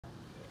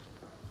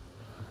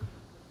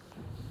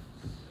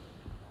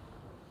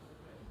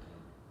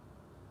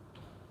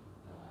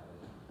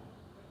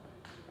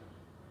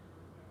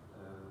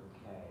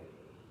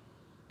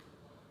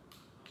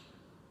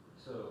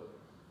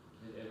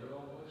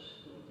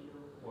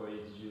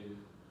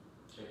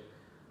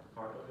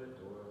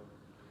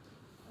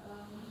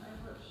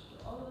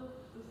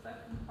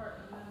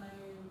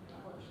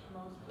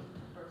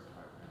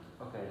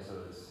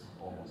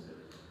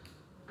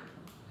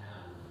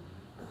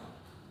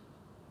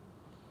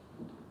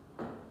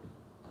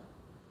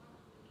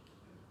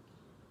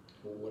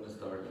when I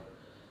start,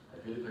 I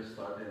feel if I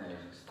start and I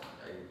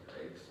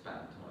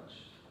expand too much.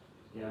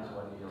 Yeah. That's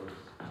why he always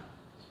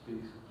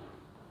speaks.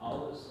 I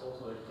always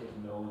also like take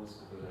notes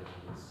because I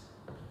think it's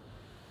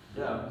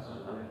Yeah. so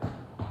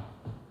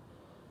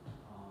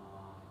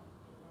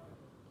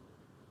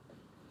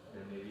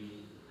then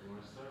maybe you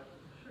want to start?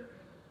 Sure.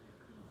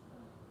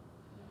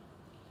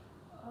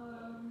 I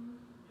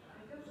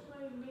guess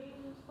my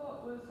main thought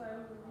was I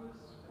was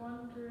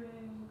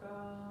wondering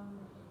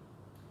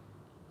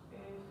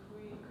if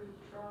we could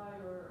try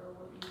or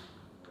what you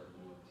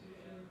two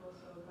think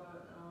also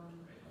about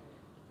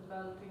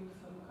developing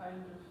some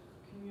kind of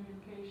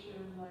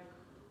communication like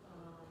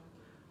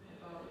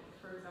about,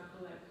 for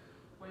example, like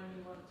when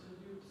you want to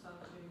loop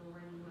something or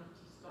when you want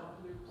to stop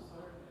loops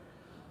or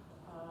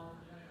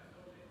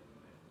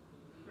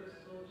first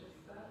of all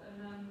just that, and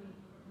then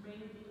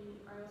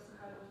maybe I also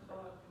had a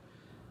thought,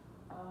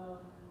 I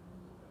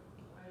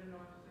don't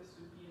know if this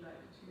would be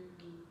like too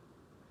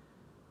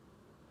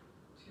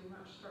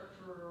much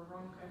structure or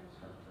wrong kind of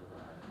structure,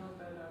 but I don't know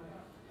that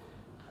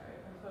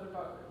I thought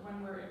about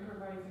when we're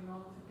improvising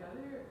all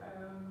together.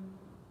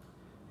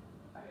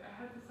 I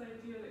had this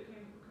idea that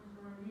came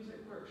from a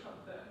music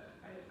workshop that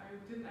I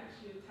didn't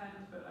actually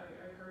attend, but I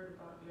heard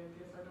about the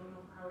idea, so I don't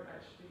know how it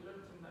actually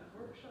looked in that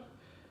workshop.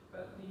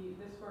 But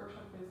this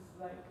workshop is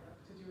like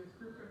to do with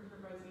group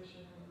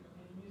improvisation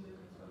in music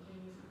and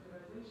spontaneous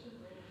improvisation.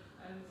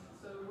 And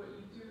so what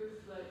you do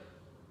is like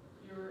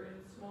you're in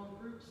small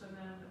groups, and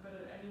then but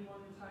at any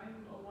one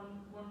time,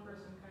 one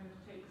person kind of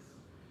takes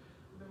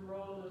the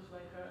role of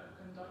like a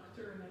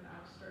conductor in an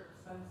abstract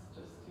sense,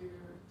 just to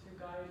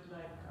guide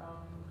like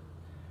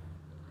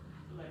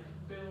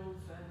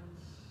builds and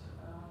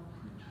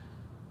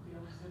the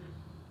opposite of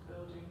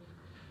building,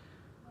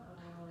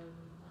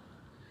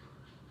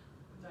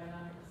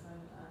 dynamics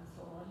and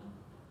so on.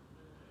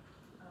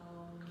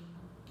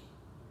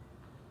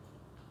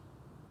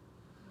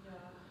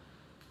 Yeah,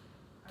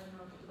 I don't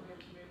know if you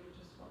maybe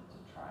just want to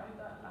try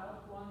that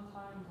out one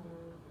time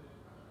or.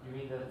 You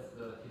mean that's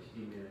the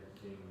 15-minute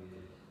thing we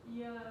did?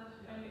 Yeah,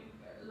 and it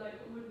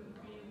wouldn't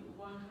be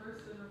one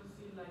person,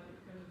 obviously, like it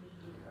can be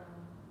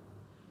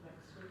like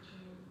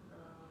switching,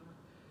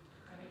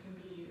 and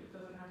it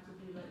doesn't have to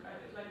be like,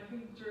 I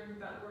think during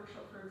that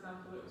workshop, for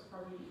example, it was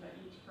probably like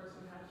each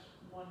person had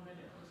 1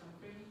 minute or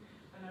something,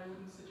 and I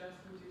wouldn't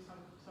suggest we do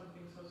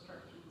something so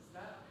structured as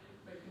that,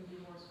 but it can be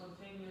more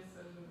spontaneous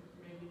and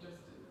maybe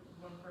just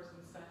one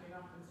person stepping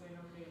up and saying,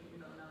 okay,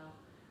 now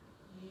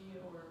me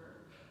or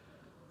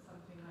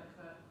something like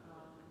that.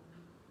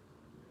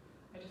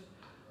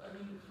 I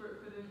mean,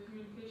 for the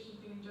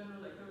communication thing in general,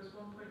 like there was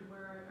one point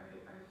where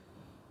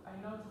I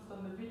noticed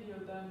on the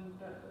video then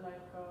that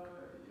like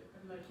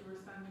you were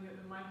standing at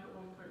the mic at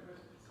one point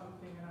with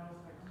something, and I was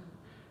like,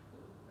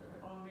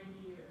 oh,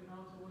 maybe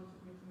Naldo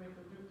wanted me to make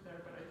a loop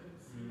there, but I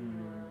didn't see it,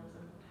 or I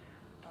wasn't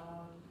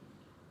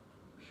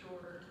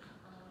sure.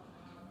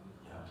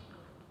 Yeah.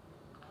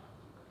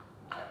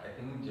 I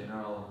think in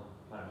general,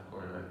 of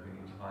course, like we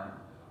need to find,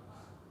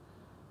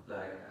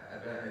 like I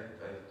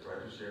try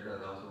to share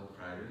that also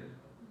Friday.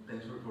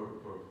 Thanks for your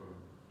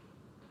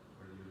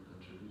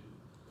contribution.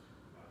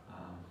 I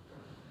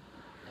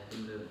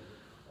think that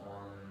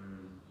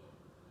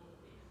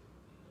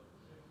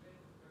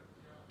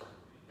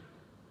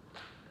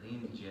I think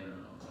in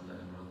general, I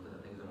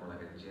think the more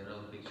like a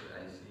general picture I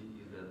see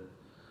is that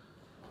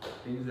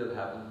things that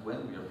happen when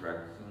we are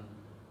practicing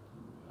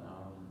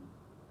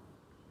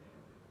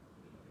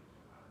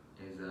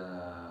is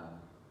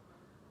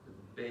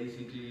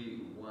basically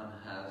one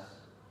has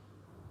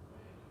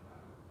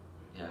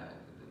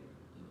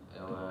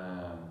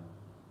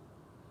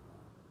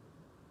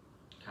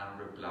can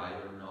reply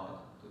or not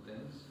to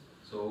things.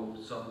 So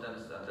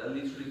sometimes that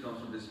literally comes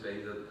from the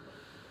space that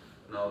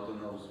Nauto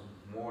knows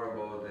more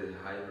about the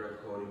Hydra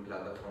coding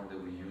platform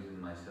that we use in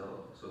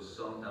myself. So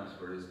sometimes,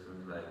 for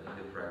instance, like in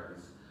the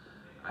practice,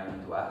 I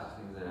need to ask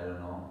things that I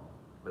don't know,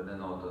 but then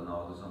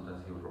Nauto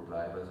sometimes he will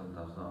reply, but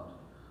sometimes not.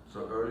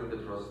 So early in the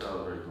process that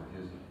was very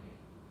confusing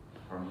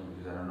for me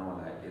because I don't know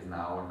like is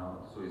now or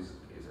not. So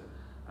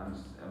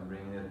I'm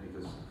bringing it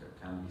because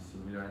it can be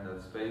similar in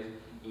that space.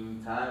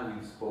 In time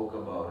we spoke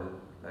about it,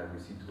 like we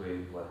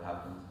situate what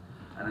happens,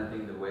 and I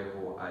think the way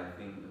how I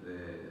think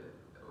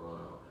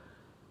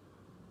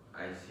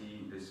I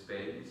see the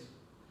space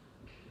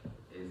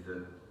is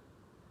that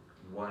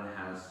one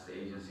has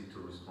agency to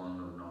respond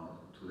or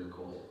not to the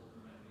call.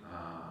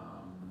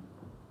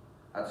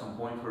 At some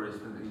point, for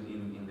instance,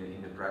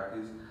 in the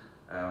practice,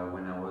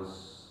 when I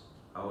was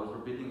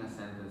repeating a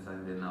sentence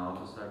and then I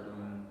also started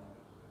doing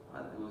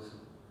what it was.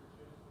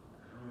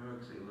 I don't remember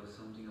because it was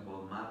something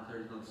about matter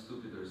is not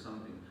stupid or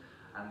something,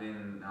 and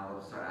then I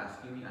would start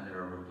asking me and there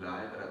are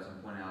reply, but at some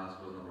point Alice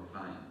was not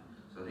replying.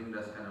 So I think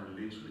that's kind of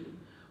literally,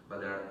 but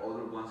there are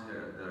other ones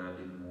here that are a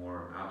bit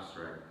more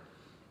abstract.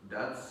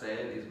 That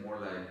said is more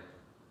like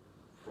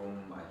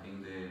from I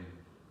think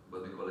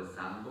what they call a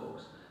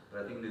sandbox,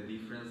 but I think the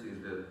difference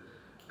is that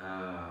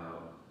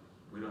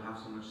we don't have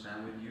so much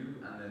time with you,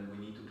 and then we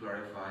need to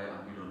clarify,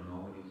 and we don't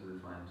know, we need to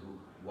define too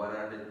what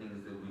are the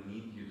things that we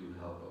need you to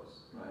help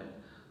us, right?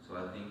 So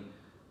I think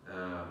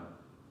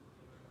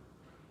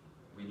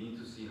we need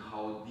to see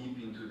how deep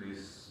into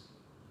this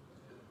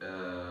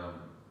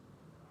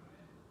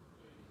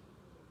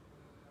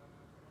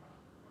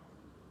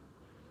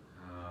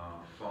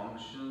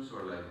functions,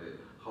 or like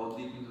how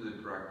deep into the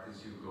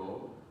practice you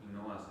go, you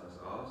know, as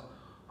us,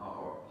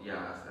 or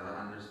yeah, as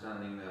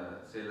understanding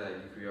say like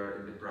if we are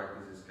in the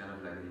practice, it's kind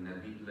of like in a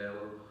deep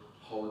level,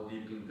 how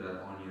deep into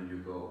that onion you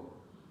go,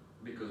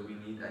 because we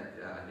need, I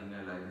think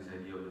I like this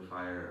idea of the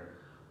fighter.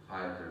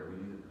 We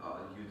need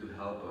you to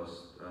help us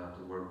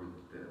to work with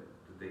to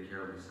take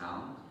care of the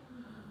sound.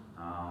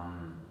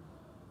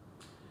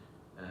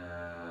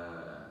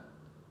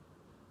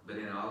 But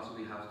then also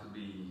we have to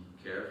be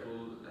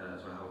careful.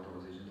 So I have a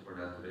proposition for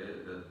that today.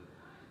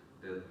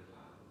 That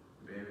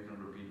maybe we can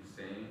repeat the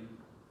same,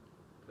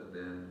 but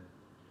then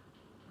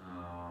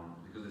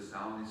because the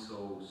sound is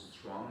so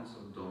strong and so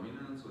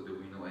dominant, so that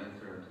we know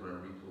enter into a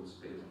ripple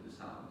space of the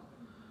sound.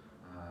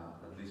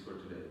 At least for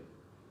today,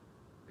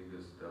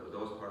 because that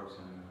was part of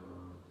something.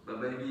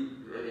 But maybe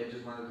I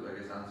just wanted to, I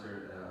guess,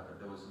 answer.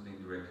 There was something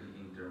directly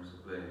in terms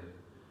of the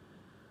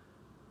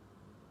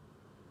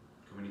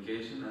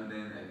communication, and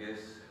then I guess,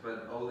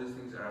 but all these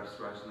things are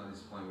abstraction at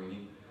this point.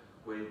 We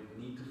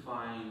need to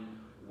find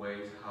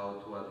ways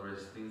how to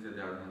address things that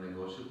are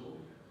non-negotiable.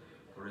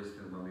 For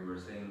instance, when we were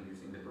saying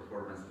this in the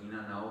performance, in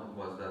and out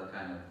was that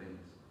kind of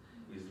things.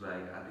 It's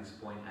like at this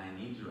point I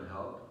need your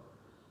help.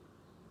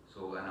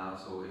 So, and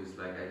also it's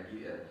like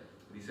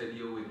this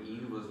idea with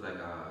in was like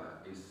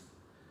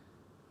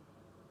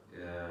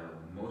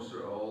most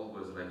or all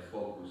was like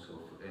focus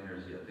of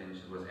energy,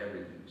 attention was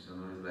everything. So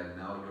it's like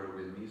now you're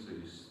with me, so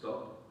you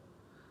stop,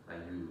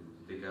 like you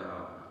take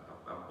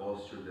a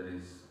posture that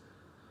is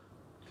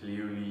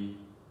clearly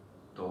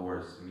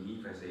towards me.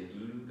 If I say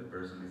in, the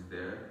person is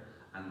there,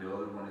 and the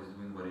other one is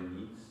doing what he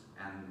needs.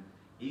 And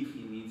if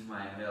he needs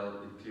my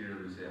help, it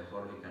clearly say,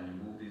 Jorge, can you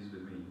move this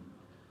with me?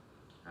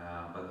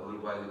 But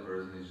otherwise the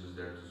person is just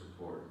there to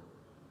support.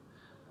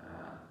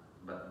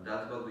 But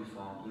that's what we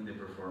found in the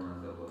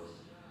performance that was.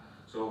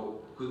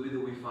 So could be that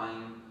we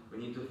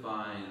need to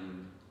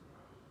find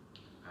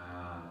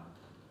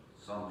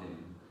something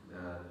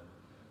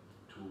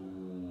to,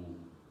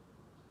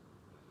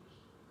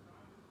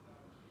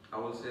 I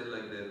would say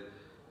like that,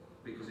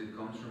 because it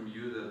comes from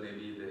you, that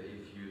maybe that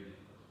if you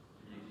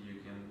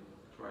can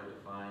try to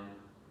find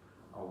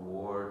a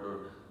word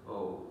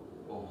or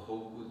how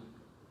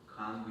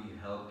can we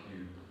help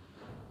you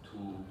to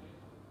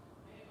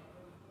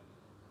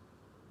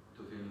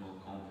feel more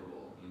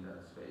comfortable in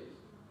that space?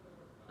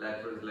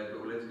 Like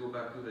let's go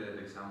back to the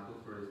example,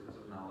 for instance,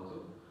 of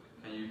Naoto.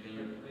 Can you?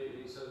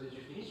 So did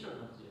you finish or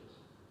not yet?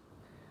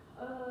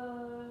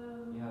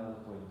 You have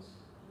a point.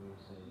 You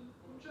say.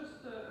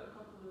 Just a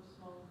couple of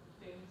small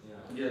things.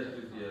 Yeah. Yes,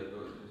 please. Yeah,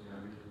 go. Just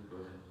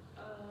go ahead.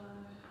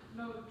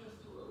 No,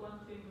 just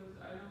one thing was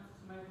I noticed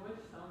my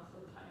voice sounds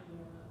so tiny,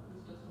 and that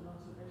was just an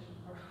observation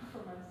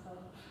for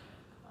myself.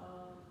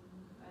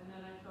 And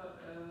then I thought,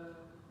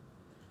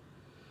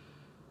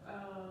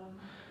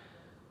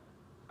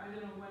 I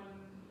don't know when.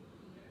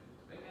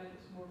 Again,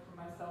 it's more for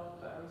myself,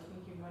 but I was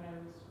thinking when I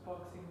was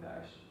boxing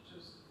that I should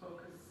just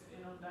focus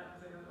in on that,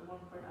 because I know at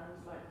one point I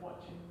was like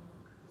watching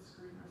the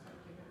screen or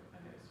something,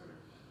 and it sort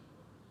of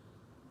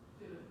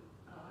didn't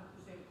have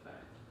the same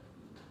effect.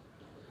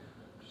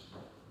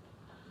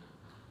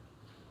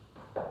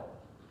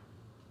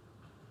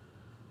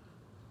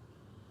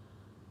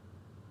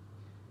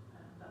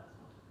 And that's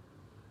all.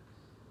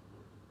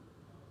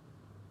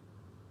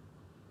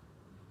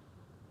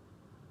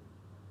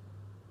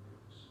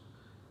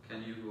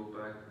 Can you go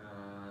back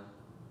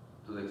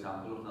to the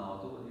example of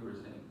Naoto, what you were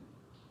saying?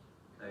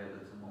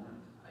 That's a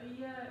moment.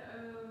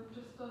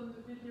 Just on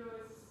the video,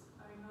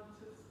 I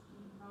noticed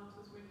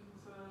Naoto's making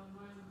some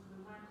noise into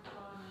the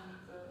microphone,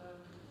 and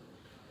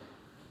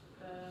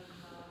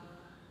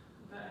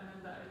then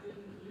that I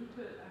didn't loop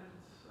it, and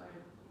I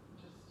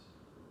just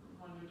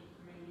wondered if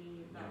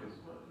maybe that was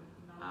what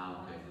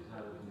Naoto okay. wanted,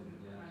 how we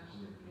didn't manage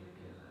to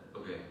communicate that.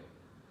 Okay.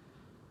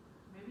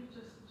 Maybe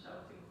just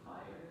shouting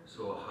fire.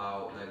 So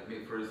how, like,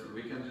 first,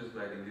 we can just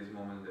like in this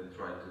moment then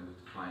try to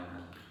find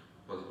a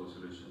possible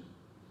solution.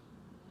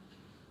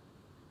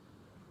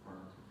 Or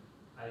not?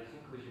 I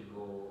think we should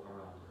go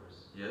around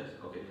first. Yes?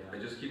 Okay. Yeah.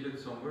 I just keep it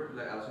somewhere,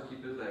 like also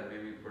keep it like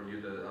maybe for you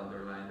to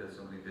underline that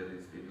something that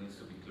it needs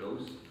to be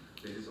closed.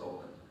 This is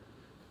open.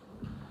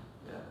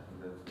 Yeah,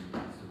 that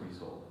needs to be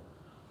solved.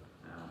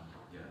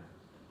 Yeah.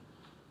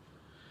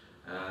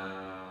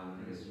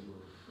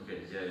 Okay,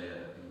 yeah, I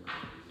think it's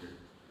easier.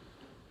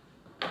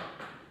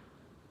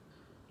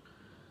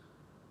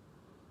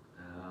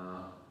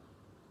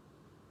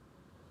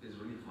 It's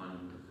really funny.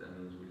 It's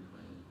really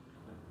funny.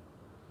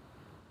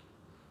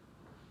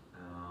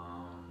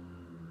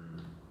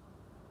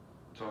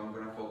 So I'm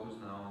gonna focus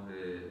now on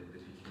the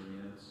 15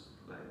 minutes,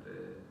 like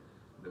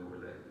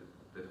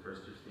the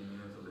first 15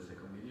 minutes of the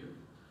second video.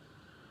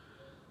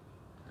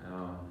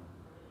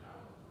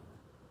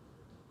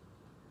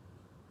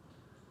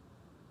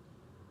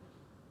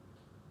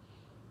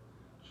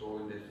 So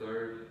in the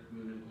third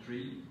minute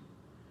 3,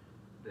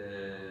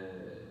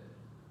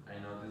 I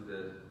noticed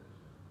that.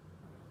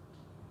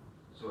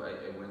 So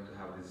I went to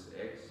have this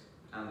X,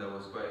 and that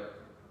was quite.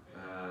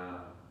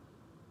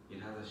 It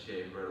has a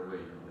shape right away,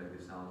 you know, like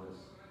the sound was.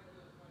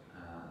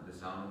 The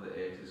sound of the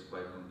X is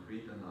quite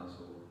concrete and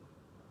also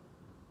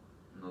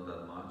not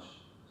that much,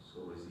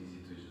 so it's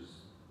easy to just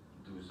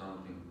do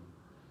something.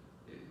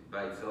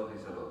 By itself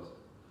is a lot,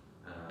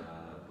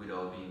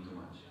 without being too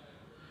much.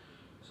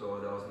 So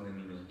that was in the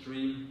minute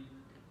 3.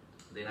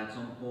 Then at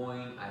some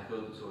point I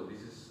thought, so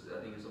this is,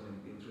 I think,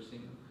 something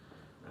interesting.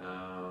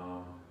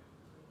 And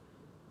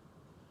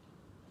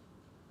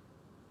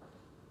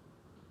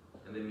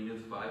the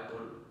minute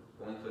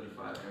 5.35,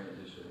 let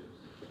me just show you.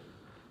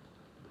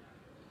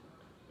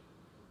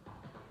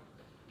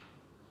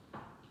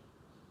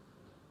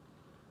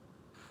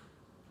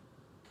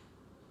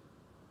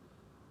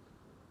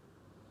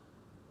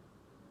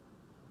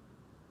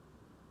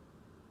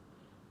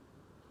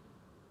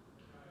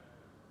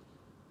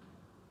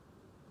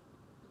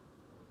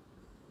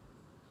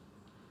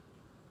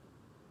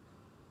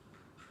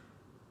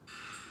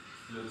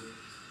 Look,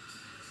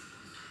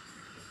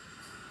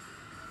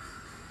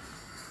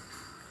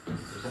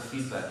 there's a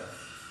feedback at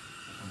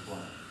some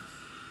point.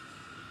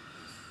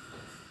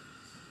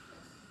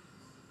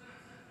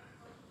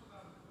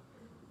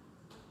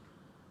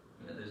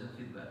 Yeah, there's a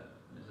feedback.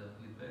 There's a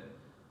feedback.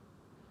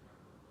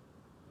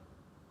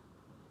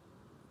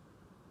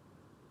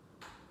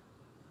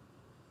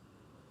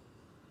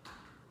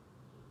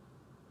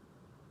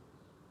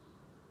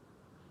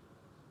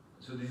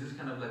 So this is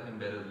kind of like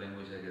embedded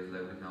language, I guess.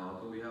 Like with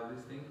Naoto, we have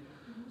this thing.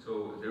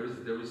 So there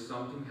is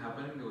something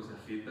happening. There was a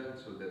feedback.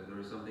 So that there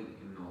is something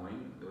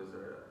annoying. There was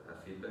a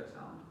feedback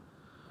sound.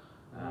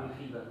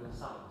 Feedback with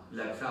sound.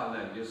 Like sound,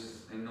 like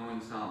just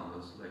annoying sound. It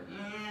was like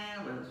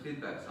yeah, but it's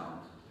feedback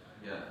sound.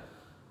 Yeah,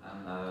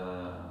 and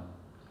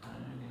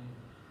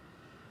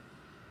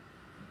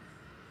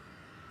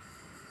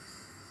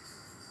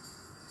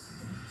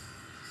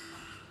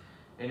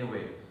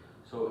anyway,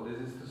 so this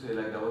is to say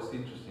like that was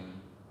interesting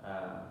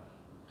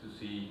to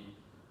see.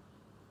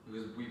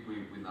 Because we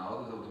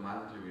now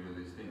automatically we do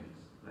these things.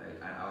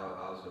 Like I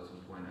also at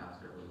some point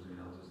after I was doing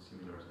also a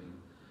similar thing.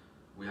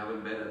 We have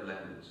embedded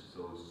language,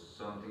 so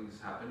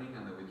something's happening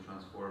and then we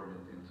transform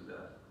it into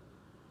that.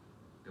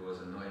 There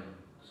was a noise,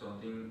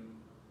 something,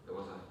 there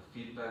was a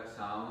feedback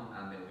sound,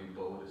 and then we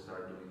both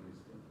start doing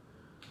this thing.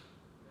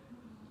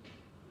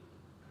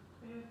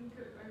 Yeah, I think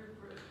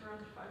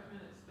around 5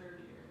 minutes 30,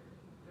 I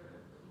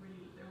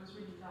think it was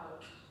really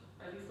loud.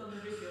 At least on the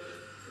video,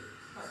 it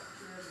cuts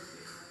through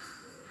everything.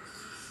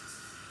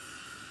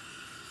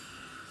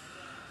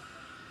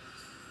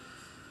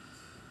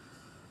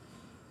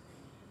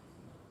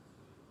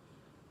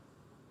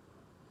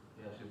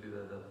 Yeah, I should do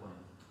that at that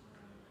point.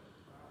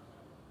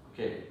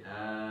 Okay,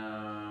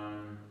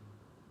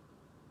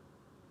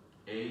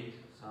 8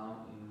 sound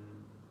in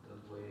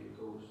that way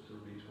goes to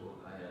ritual.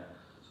 Yeah.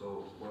 So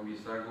when we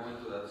start going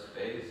to that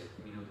space,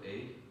 minute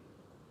 8.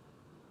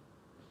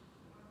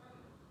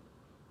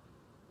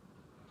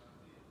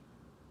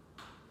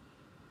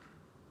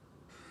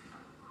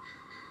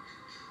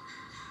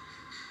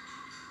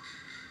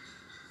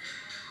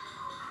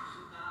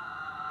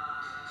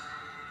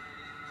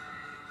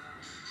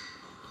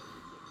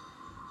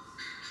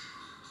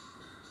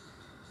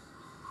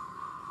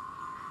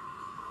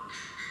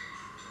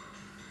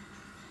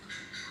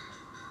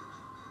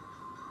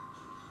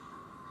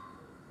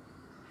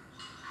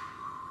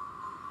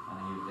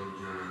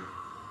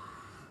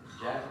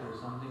 Jacket or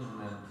something, and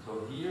then so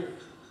here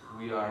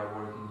we are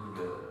working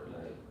together,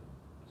 like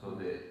so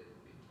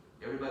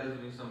everybody's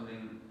doing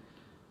something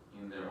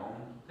in their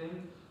own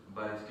thing,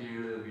 but it's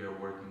clear that we are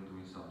working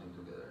doing something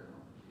together. You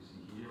know? You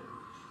see here,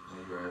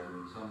 and you are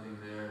doing something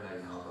there,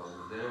 like now I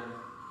was there,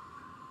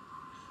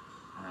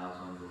 and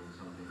also I'm doing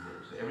something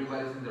there. So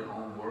everybody's in their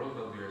own world,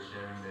 but we are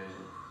sharing the.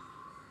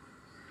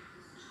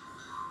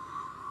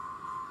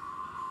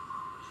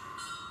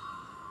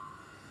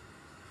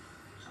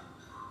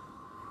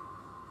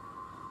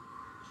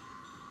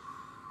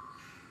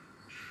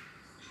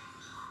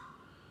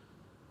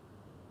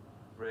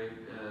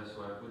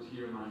 So I put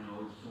here my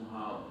notes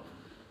somehow.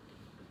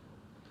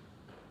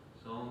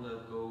 Sound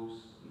that goes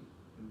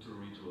into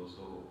ritual.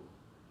 So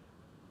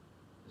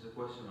it's a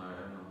question mark,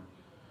 I don't know.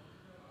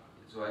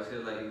 So I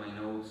said like in my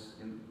notes,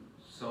 in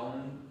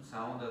sound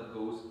that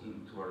goes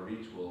into a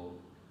ritual,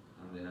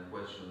 and then a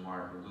question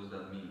mark. What does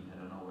that mean? I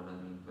don't know what that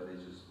means, but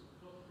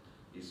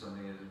it's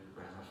something that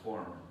has a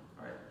form,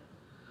 right?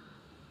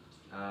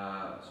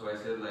 So I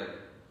said like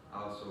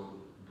also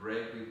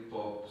break with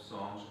pop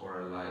songs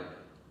or alike.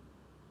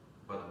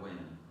 But when,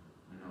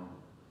 you know,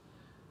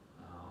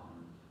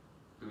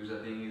 because the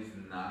thing is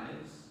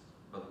nice,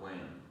 but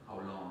when, how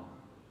long?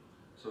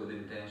 So the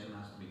intention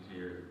has to be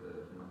clear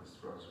from a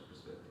structure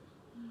perspective,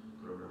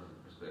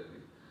 choreographic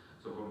perspective.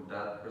 So from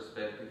that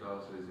perspective,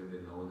 also is in the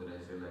note that I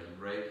say like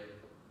break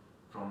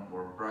from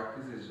or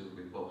practice is just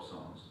with pop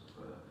songs.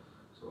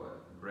 So I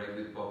break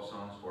with pop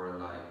songs for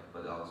alike,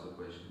 but also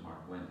question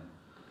mark when.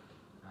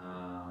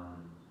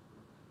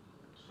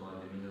 So at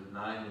the minute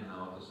 9, then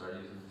now to start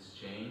using this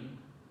chain,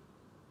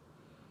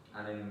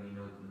 and then in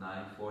minute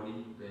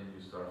 9:40, then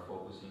you start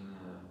focusing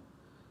on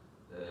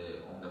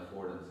the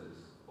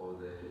affordances of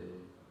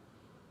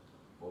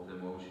the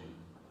motion.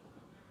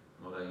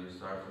 You know, like you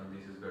start from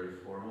this is very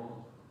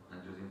formal and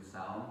using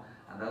sound,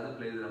 and that's the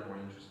place that I'm more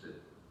interested.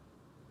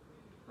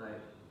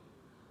 Like,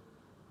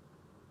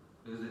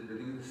 because the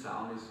thing is the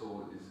sound is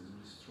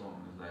really strong.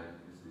 It's like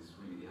it's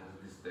really, it has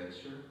this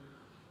texture.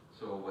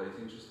 So what is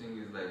interesting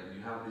is like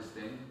you have this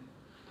thing.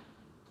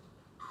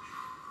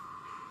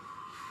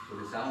 So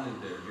the sound is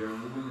there. You're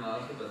moving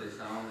also, but the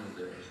sound is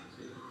there.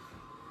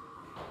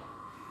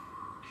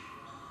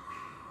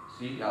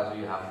 See, also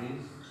you have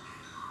this.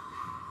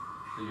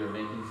 So you're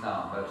making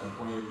sound, but at some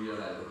point you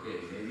realize,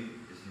 okay, maybe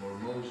it's more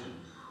motion.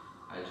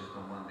 I just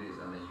don't want this,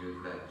 and then you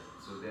like.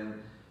 So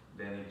then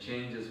it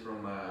changes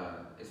from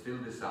still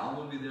the sound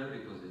will be there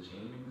because the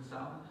chain makes the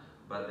sound,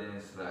 but then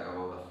it's like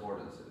about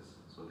affordances.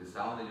 So the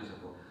sound that you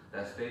support, the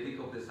aesthetic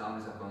of the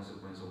sound is a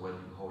consequence of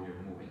how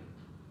you're moving.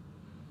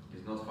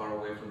 It's not far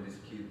away from this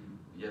kid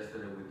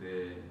yesterday with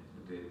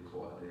the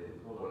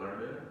polar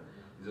bear.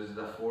 It's just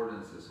the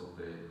affordances of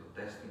the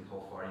testing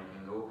how far you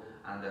can go,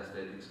 and the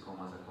aesthetics come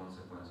as a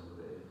consequence of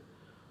the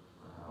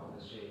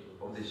shape.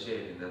 Of the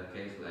shape in that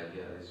case, like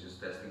yeah, it's just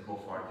testing how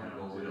far it can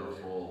go without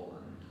fall.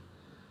 And,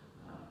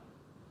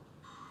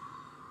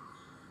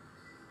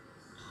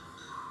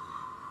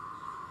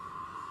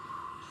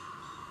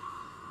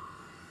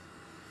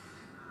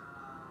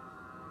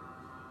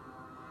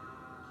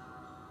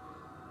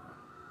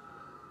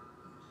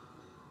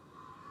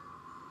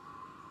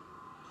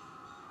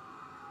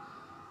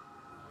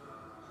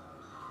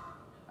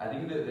 I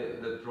think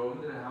the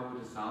problem that I have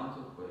with the sound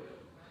software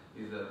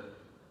is that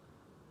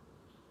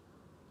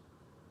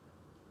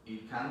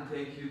it can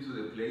take you to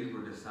the place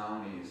where the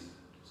sound is.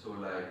 So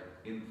like,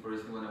 for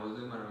instance, when I was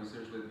doing my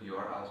research with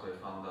VR, also I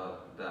found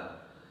out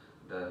that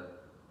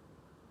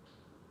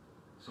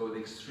so the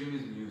extreme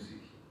is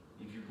music.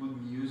 If you put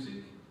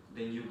music,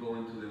 then you go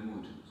into the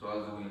mood. So I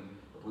was doing,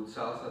 I put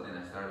salsa, then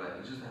I started like,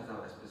 it just has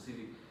a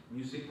specific,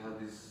 music has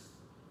this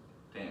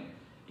thing.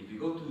 If you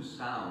go to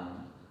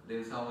sound,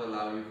 then sound will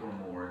allow you for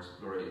more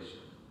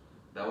exploration.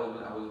 That was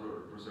when I was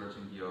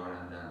researching VR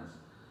and dance.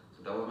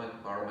 So that was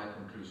part of my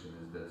conclusion,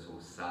 is that so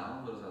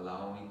sound was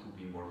allowing me to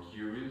be more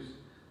curious.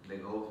 The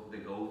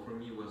goal for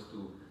me was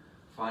to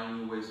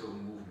find new ways of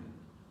movement.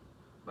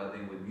 But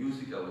then with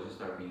music, I would just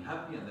start being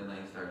happy, and then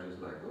I start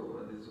just like,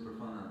 oh, this is super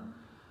fun.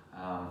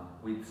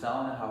 With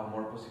sound, I have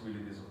more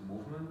possibilities of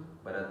movement,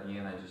 but at the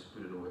end, I just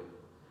put it away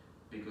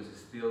because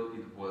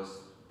it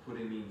was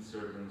putting me in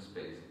certain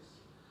spaces.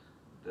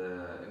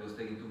 It was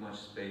taking too much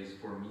space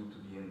for me to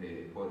be in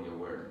the body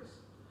awareness.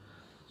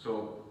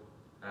 So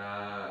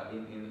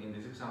in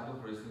this example,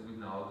 for instance, with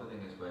Naoto, I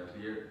think it's quite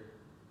clear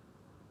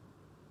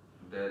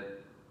that,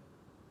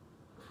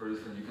 for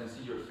instance, you can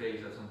see your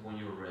face at some point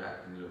you're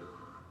reacting. Look,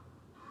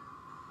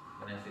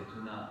 when I say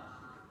tuna,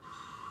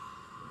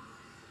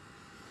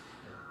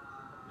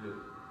 look,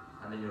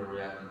 and then you're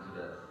reacting to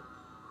that.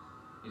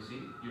 You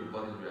see, your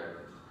body's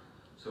reacting.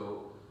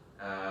 So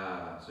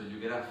you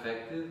get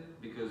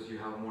affected because you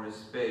have more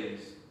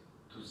space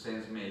to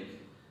sense make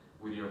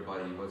with your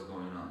body what's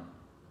going on.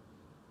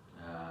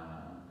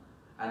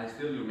 And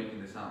still you're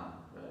making the sound,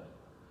 right?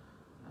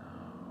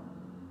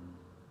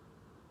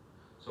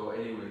 So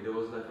anyway, there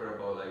was like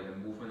about like the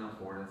movement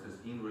affordances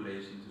in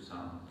relation to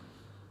sound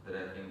that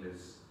I think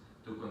is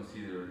to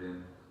consider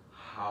then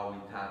how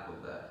we tackle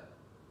that.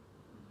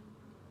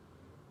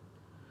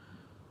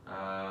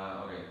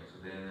 Okay, so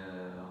then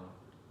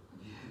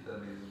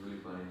this is really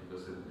funny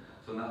because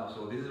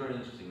so this is very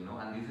interesting, no?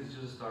 And this is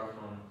just start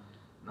from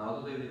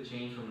now to take the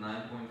change from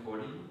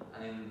 9.40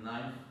 and in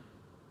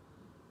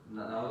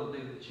now to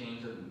take the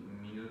change at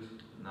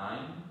minute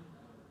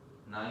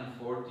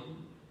 9:40,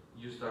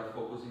 you start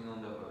focusing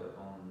on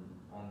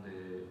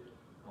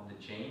the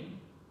chain,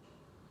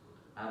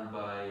 and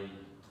by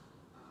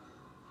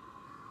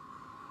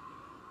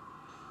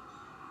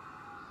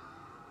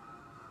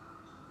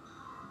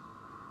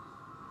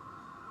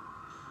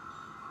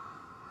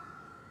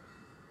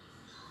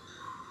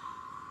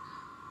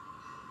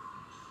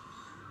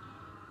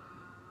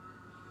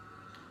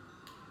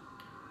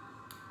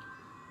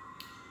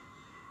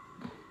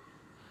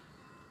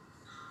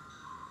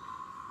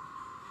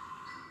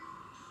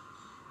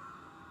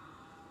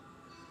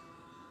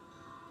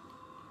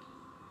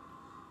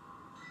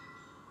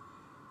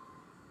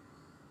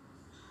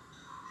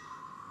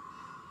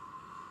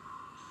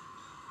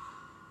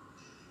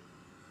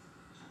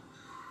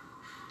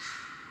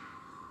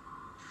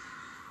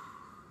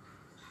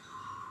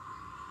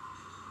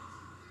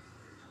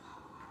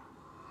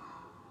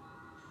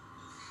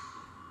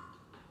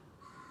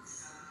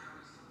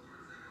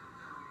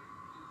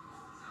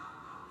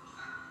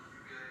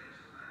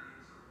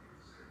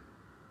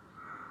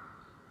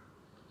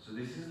so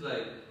this is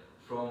like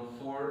from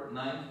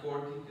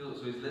 9:40 till,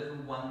 so it's less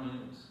than 1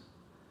 minute.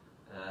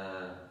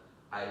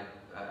 I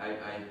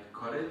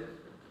cut it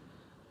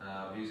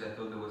because I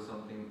thought there was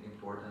something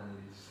important I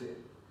needed to say.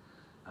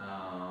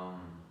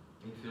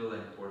 In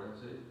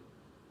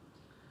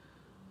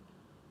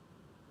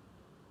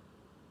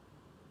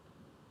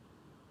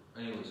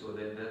anyway, so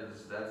then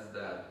that's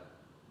that.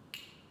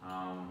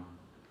 Um,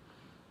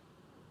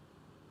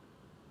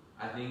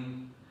 I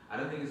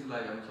don't think it's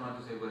like I'm trying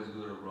to say what is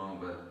good or wrong,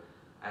 but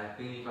I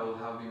think if I would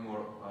have been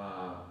more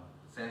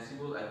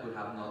sensible, I could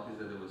have noticed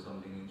that there was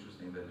something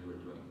interesting that you were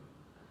doing.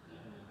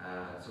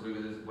 So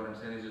because what I'm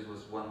saying is just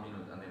was 1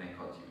 minute and then I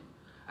cut you.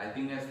 I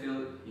think I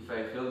still, if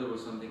I felt there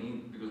was something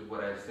in, because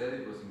what I said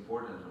it was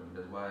important for me.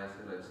 That's why I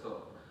said like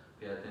stop,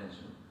 pay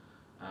attention.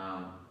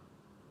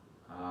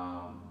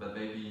 But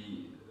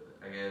maybe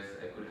I guess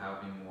I could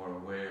have been more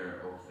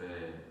aware of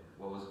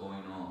what was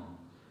going on.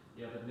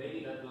 Yeah, but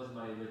maybe that was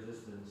my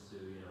resistance to,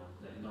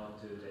 like not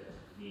to let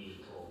me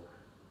talk.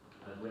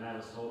 But when I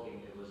was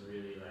talking, it was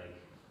really like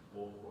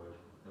awkward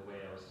the way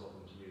I was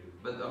talking to you.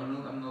 But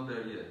I'm not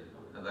there yet.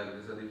 Like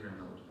there's a different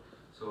note.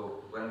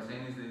 So what I'm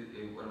saying is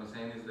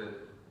that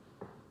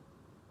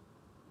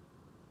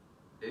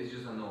it's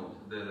just a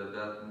note.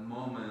 That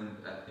moment,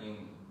 I think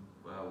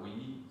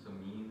me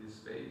in this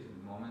space, in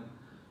the moment,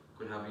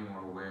 could have been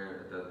more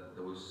aware that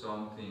there was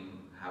something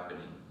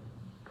happening.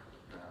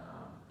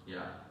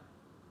 Yeah.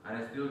 And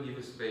I still give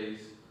a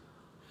space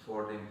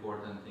for the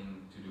important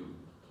thing to do.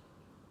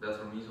 That's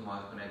for me so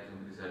much connected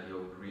with this idea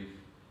of grief.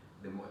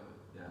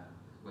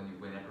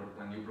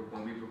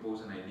 When we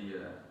propose an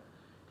idea,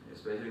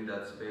 especially in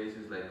that space,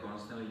 it's like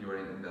constantly you're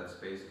in that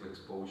space of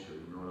exposure.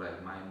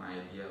 Like my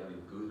idea will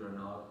be good or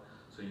not.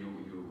 So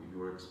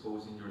you're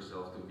exposing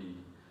yourself to be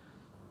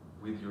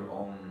with your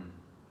own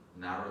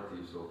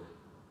narratives of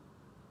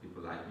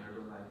people like me or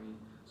don't like me.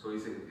 So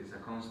it's a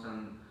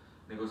constant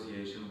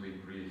negotiation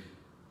with grief.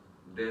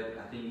 That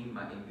I think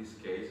in this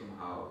case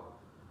somehow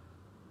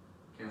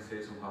can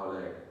say somehow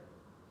like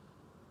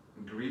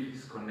grief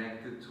is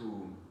connected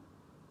to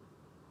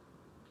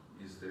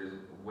there's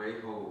a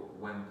way how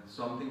when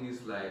something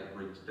is like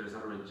there's a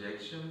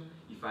rejection.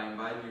 If I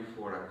invite you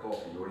for a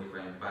coffee or if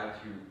I invite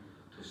you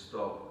to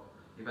stop,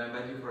 if I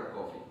invite you for a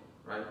coffee,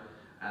 right,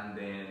 and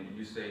then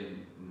you say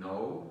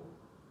no,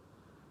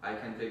 I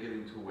can take it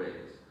in two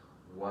ways.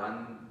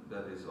 One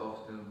that is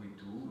often we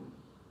do.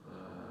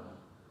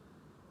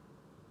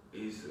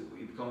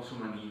 It comes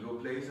from an ego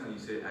place and you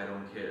say, I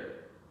don't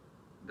care.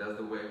 That's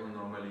the way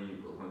normally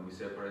when we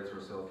separate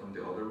ourselves from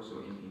the other, so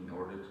in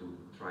order to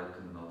try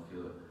to not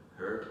feel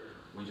hurt,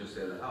 we just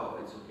say, oh,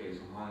 it's okay,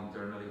 somehow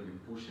internally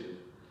we push it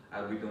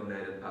and we don't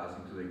let it pass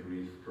into the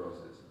grief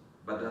process.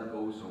 But that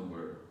goes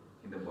somewhere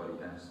in the body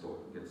and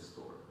gets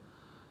stored.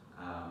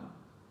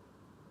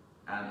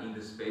 And in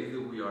the space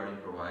that we are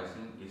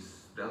improvising,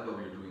 that's what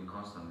we're doing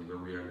constantly, where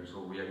we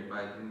are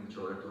inviting each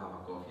other to have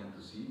a coffee and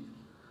to sit.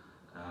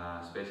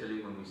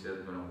 Especially when we said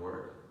we're gonna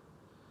work.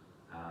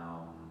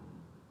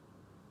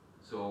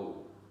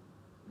 So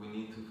we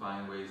need to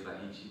find ways like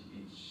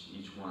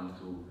each one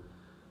to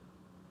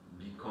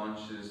be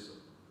conscious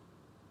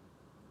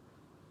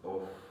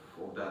of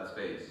that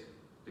space,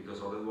 because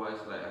otherwise,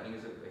 like I think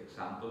it's an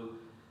example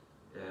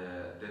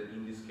that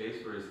in this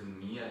case, whereas in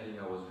me, I think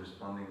I was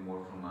responding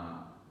more from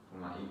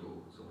my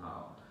ego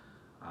somehow.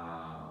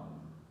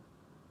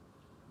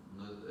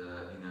 Not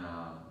in a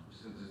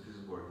this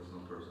is work. It's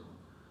not personal.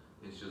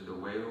 It's just the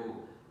way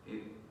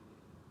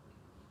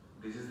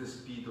this is the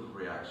speed of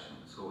reaction.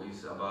 So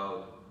it's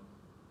about,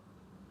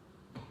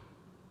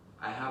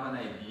 I have an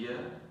idea,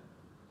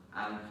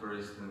 and for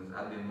instance,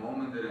 at the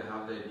moment that I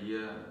have the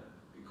idea,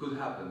 it could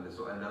happen.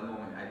 So at that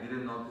moment, I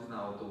didn't notice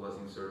Naoto was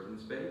in certain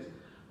space,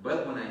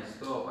 but when I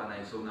stopped and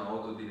I saw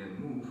Naoto didn't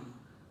move,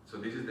 so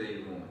this is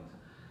the moment.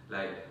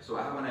 So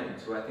I have an idea.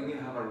 So I think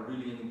I have a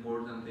really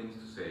important things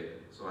to say.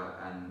 So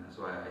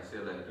I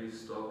said like,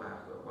 please stop.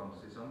 I want to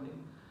say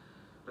something.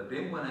 But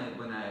then when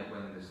I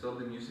stop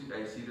the music,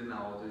 I see that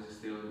Naoto is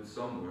still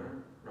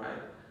somewhere,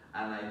 right?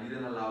 And I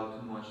didn't allow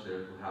too much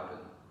there to happen.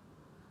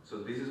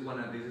 So this is when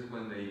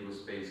the ego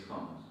space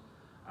comes,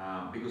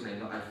 because I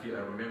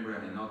remember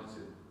and I notice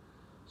it.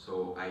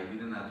 So I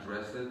didn't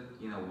address it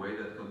in a way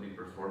that could be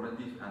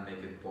performative and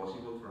make it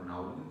possible for an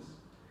audience.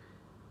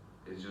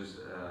 It's just,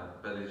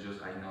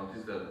 I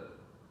noticed that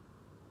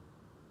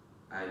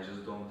I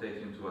just don't take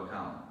into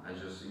account. I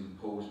just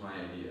impose my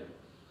idea.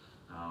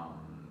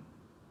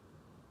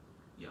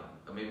 Yeah,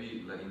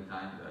 maybe like in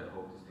time, I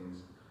hope these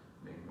things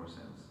make more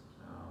sense.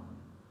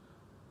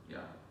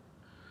 Yeah.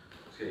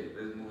 Okay,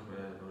 let's move.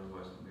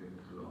 Otherwise,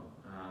 it's too long.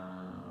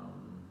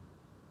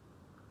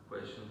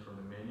 Question from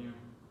the menu.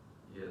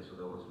 Yeah, so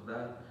that was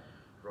that.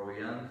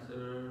 Robbie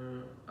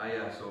answer.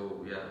 So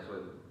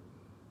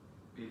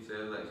Pete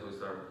said so we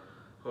start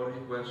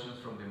calling questions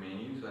from the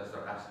menu. So I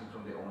start asking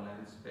from the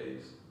online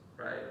space,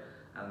 right?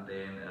 And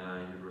then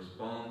you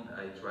respond.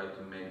 I try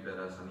to make that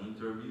as an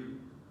interview,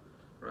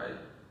 right?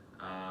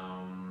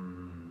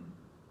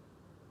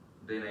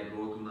 Then I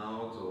go to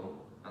Naoto,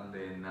 and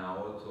then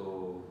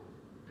Naoto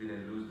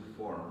didn't lose the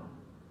form,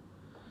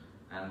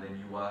 and then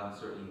you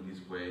answer in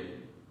this way,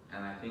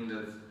 and I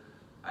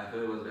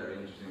thought it was very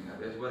interesting.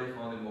 That's what I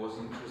found the most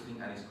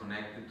interesting, and it's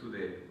connected to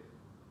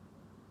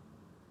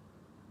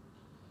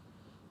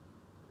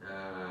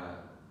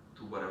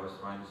to what I was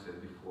trying to say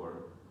before.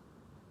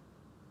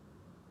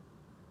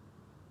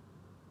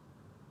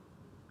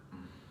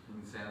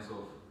 sense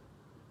of,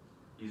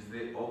 is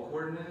the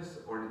awkwardness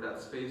or that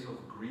space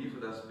of grief,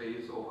 that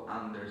space of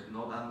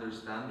not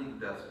understanding,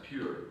 that's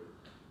pure.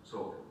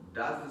 So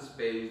that's the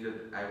space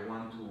that I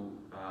want to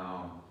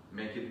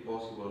make it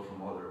possible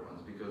from other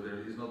ones, because there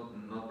is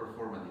not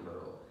performative at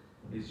all.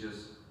 It's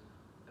just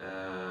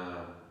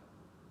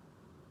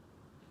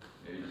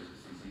maybe just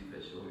see if I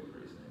show you for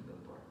reason in that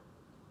part.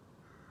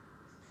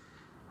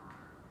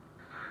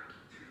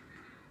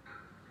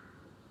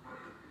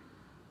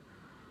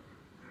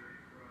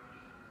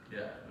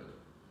 Yeah, look.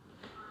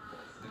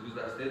 Because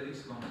the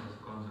aesthetics comes as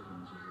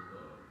consequences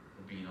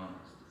of being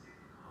honest.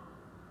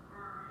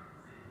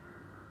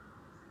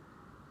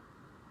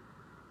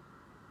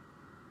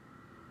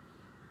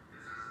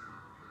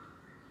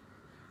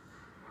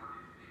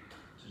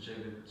 So check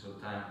it. So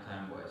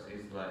time wise,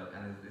 it's like,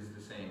 and it's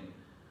the same.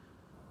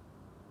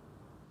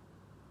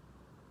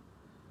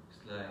 It's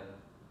like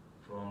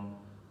from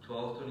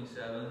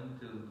 12:27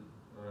 till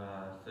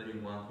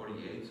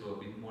 31:48, so a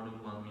bit more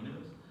than 1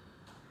 minute.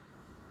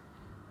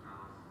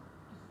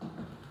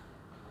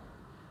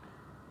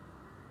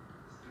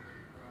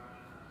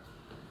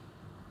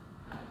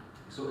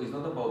 So it's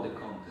not about the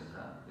content,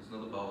 huh? It's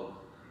not about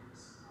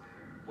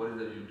what is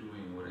that you're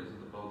doing, what is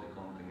it about the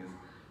content,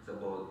 it's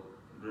about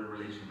the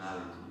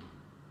relationality.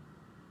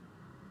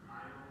 I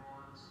don't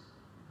want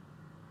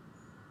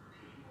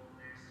people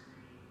next to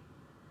me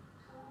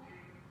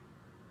talking.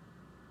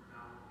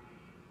 That would be.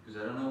 Because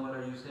I don't know what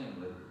are you saying,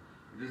 like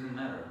it doesn't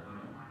matter, you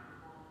know. I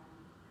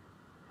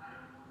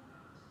don't want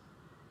that.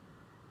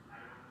 I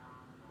don't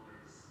want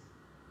noise.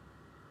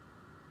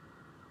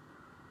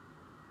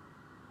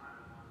 I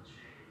don't want to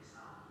change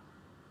sound.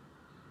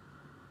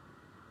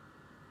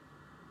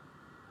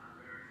 I'm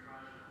very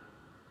fragile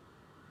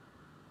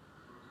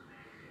to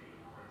make any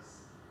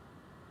noise.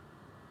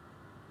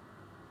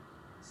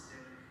 It's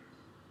delicate.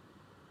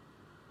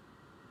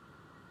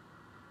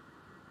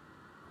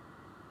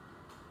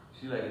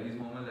 See, like in this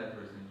moment, like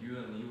for instance, you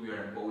and me, we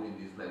are embodying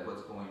this, like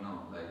what's going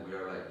on, like we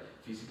are like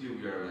physically,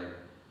 we are like,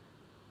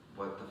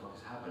 what the fuck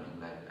is happening?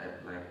 Like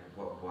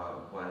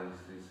what is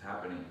this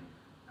happening?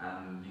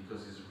 And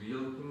because it's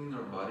real thing in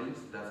our bodies,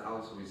 that's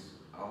also is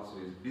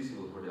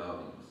visible for the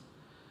audience.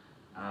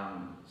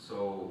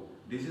 So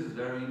this is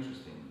very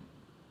interesting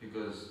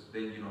because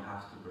then you don't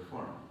have to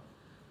perform.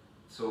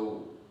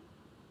 So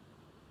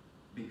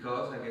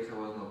because I guess I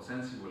was not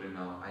sensible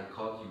enough, I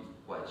caught you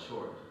quite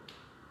short.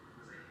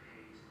 Because I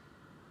hate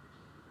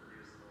when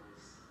there's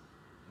noise.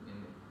 I mean,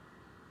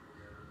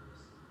 The other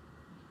person.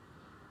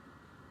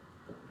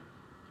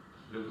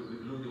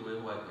 look the way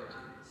I caught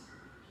you. It's a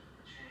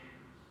chain.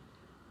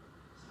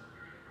 It's not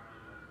very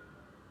fragile.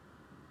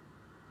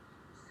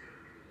 It's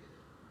delicate.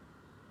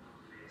 Not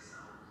to make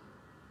sound.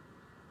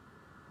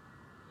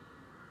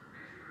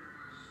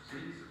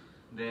 See?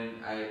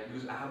 Then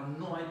because I have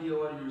no idea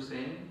what you're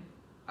saying,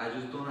 I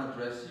just don't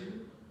address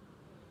you,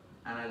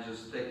 and I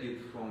just take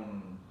it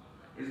from.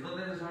 It's not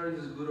necessarily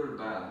just good or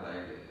bad.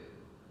 Like,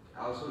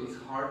 also it's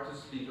hard to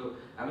speak of.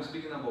 I'm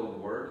speaking about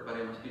work, but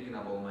I'm speaking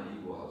about my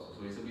ego also.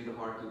 So it's a bit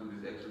hard to do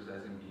this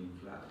exercise in being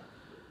flat.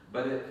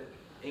 But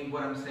in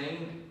what I'm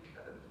saying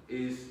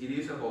is, it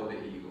is about the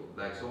ego.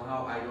 Like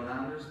somehow I don't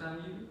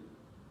understand you,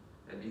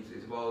 and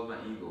it's about my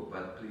ego.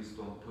 But please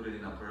don't put it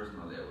in a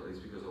personal level. It's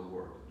because of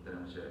work that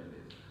I'm sharing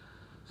this.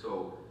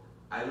 So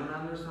I don't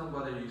understand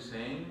what are you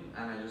saying,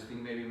 and I just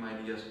think maybe my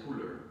idea is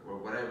cooler or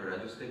whatever. I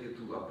just take it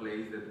to a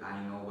place that I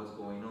know what's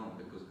going on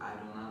because I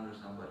don't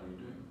understand what you're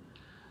doing.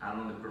 And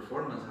on the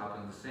performance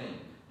happens the same.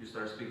 You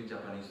start speaking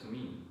Japanese to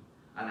me,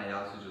 and I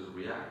also just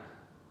react.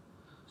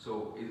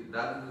 So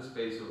that is the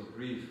space of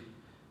grief,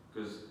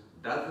 because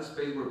that's the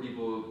space where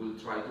people will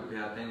try to pay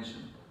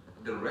attention.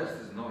 The rest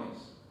is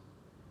noise,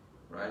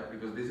 right?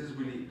 Because this is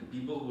really, the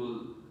people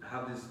will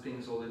have these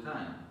things all the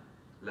time.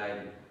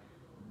 Like,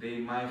 they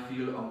might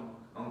feel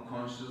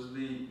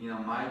unconsciously in a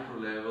micro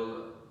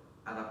level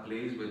at a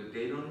place where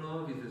they don't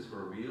know if it is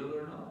for real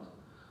or not.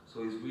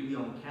 So it's really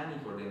uncanny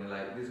for them,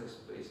 like this is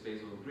a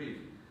space of grief.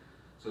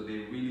 So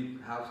they really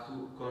have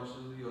to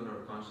consciously or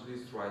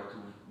unconsciously try to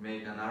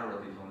make a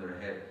narrative on their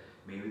head.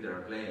 Maybe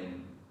they're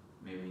playing,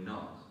 maybe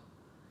not.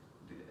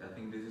 I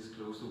think this is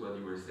close to what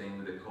you were saying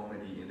with the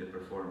comedy in the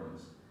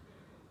performance.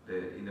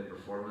 In the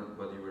performance,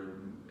 what you were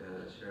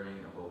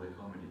sharing about the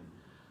comedy.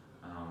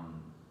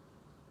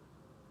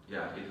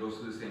 Yeah, it goes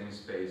to the same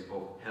space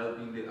of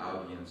helping the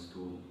audience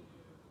to,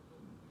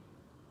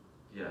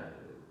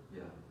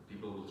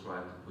 people will try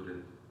to put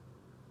it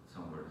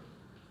somewhere.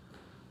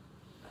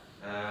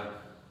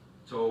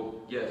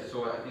 So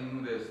I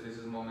think this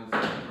is moments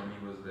that for me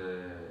was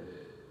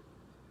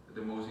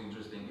the most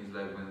interesting is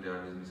like when there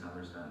are these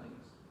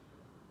misunderstandings.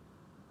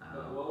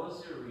 But what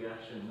was your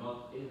reaction,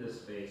 not in the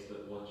space,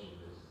 but watching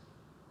this?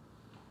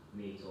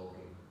 Me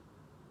talking.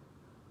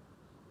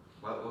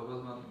 What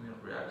was my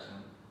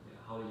reaction? Yeah,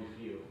 how did you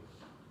feel?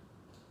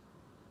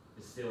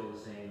 It's still the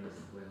same as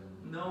when...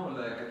 No,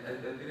 like I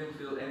didn't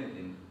feel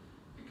anything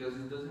because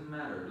it doesn't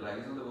matter. Like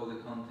it's not about the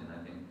content,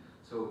 I think.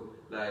 So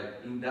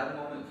like in that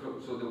moment,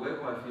 so the way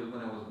how I feel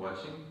when I was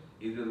watching,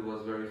 it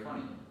was very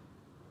funny.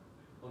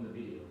 On the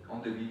video.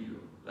 On the video,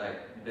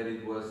 like that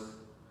it was,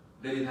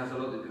 that it has a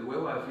lot. The way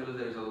I feel is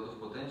there is a lot of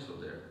potential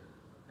there.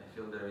 I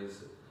feel there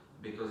is,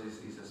 because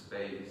it's a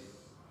space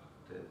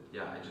that,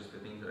 yeah, I just, the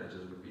things that I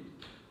just repeat.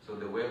 So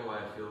the way how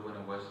I feel when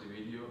I watch the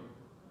video,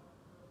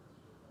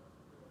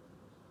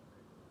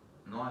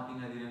 no, I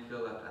think I didn't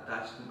feel that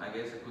attached to. I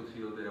guess I could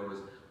feel that I was,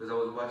 because I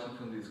was watching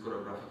from this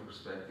choreographic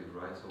perspective,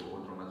 right? So, or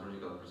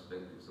dramaturgical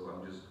perspective. So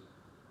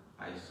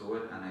I saw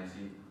it and I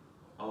see,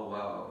 oh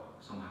wow,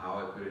 somehow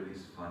I put it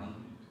is funny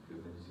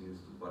because when you see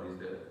these two bodies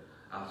there,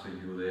 also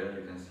you there,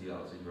 you can see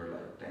also you're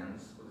like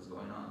tense, what is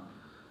going on.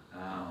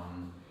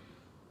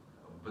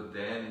 But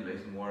then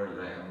it's more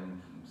like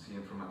I'm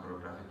seeing from a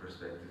choreographic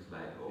perspective,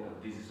 like, oh,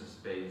 this is a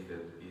space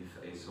that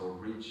is so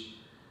rich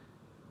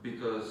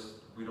because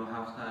we don't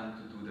have time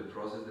to do the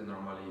process that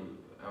normally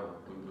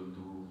we will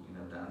do in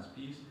a dance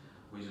piece.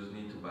 We just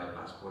need to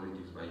bypass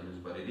politics by use,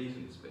 but it is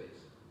in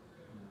space.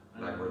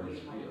 Yeah. Like what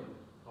is real.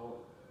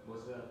 How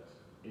was that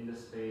in the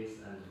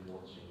space and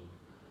watching?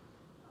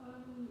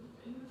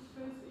 In the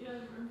space,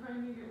 yeah, I'm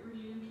finding it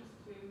really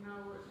interesting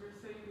now what you're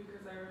saying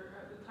because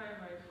at the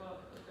time I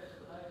felt a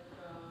bit like,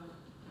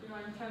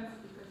 I'm tense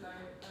because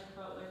I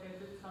felt like I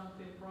did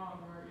something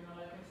wrong or,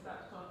 like I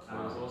stepped on And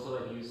it was something.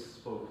 also like you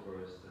spoke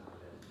first.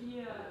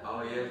 Yeah.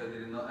 Oh yes, I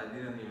didn't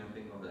even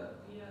think of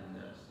that. Yeah.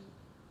 Yes.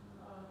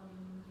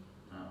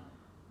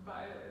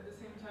 But at the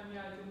same time,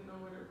 yeah, I didn't know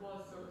what it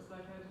was, so it was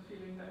like I had a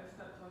feeling that I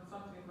stepped on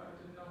something, but I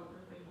didn't know what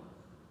the thing was.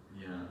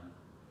 Yeah.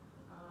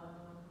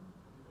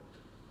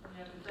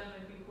 Yeah, but then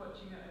I think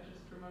watching it, I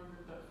just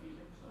remembered that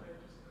feeling, so I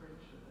just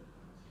cringed at it,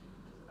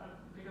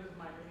 because of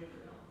my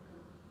behavior, not because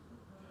of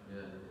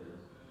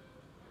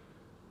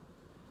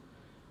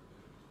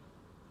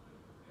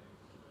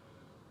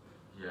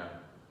Yeah. Yeah.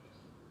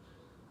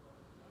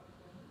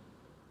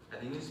 I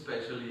think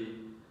especially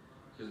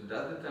because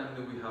that's the time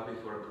that we have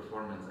before a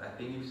performance. I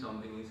think if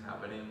something is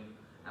happening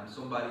and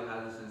somebody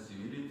has a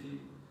sensibility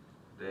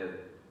that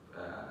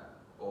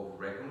of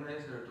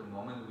recognize her at the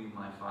moment, we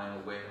might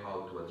find a way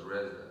how to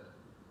address that.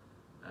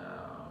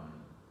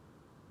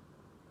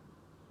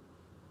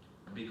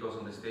 Because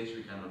on the stage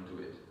we cannot do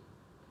it.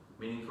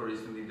 Meaning, for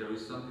instance, if there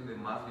is something that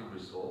must be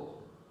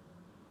resolved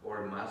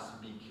or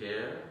must be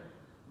cared,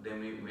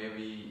 then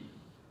maybe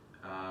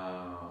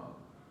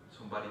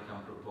somebody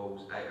can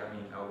propose. I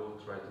mean, I will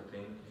try to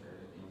think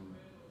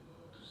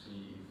to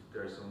see if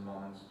there are some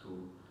moments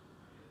to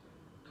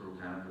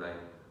kind of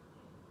like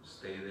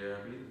stay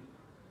there a bit,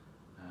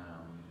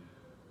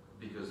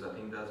 because I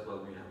think that's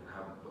what we have.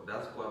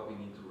 That's what we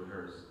need to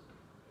rehearse.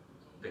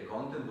 The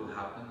content will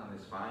happen and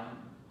it's fine.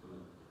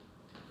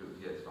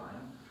 Yeah, it's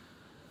fine.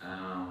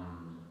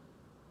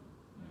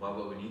 But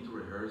what we need to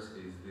rehearse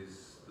is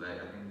this, like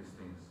I think these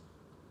things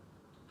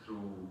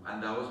through,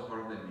 and that was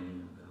part of the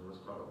meaning. That was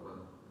part of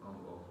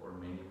or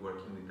mainly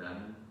working with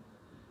Danny.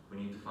 We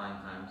need to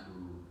find time to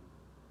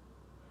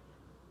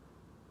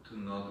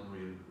not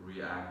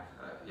react.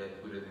 Yeah, I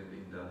put it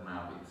in that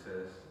map. It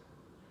says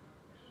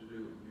you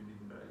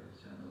need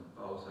this channel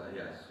pausa.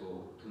 Yeah, so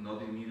to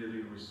not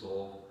immediately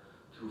resolve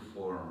through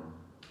form.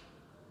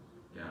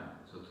 Yeah,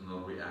 so to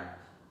not react,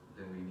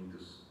 then we need to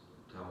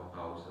have a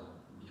pausa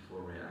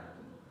before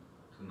reacting.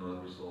 To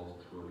not resolve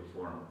through a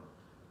form.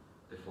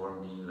 The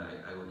form being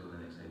like, I go to the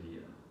next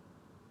idea.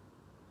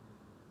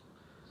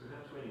 So we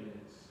have 20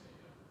 minutes.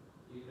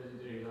 You guys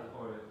are doing that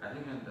or? I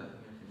think I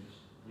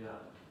finished. Yeah.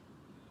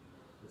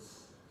 That's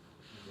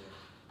okay.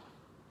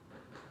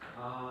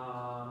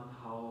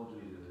 How do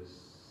we do this?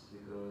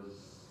 Because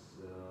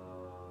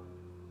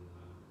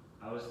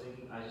I was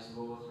thinking I just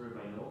go through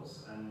my notes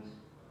and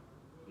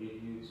if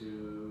you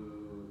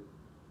two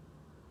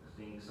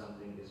think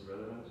something is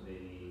relevant,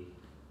 maybe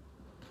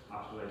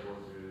after I go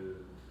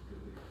through the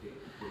big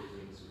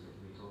things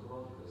we talk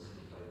about, because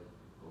if I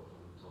go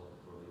from the top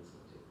for it's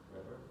going to take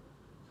forever.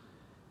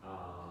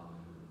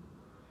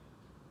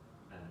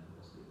 And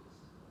mostly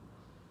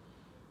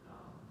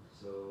it's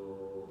so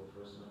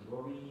first one,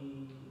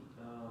 Rory,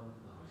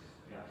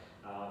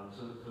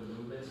 so for the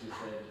movements you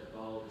said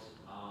about,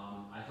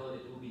 I thought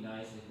it would be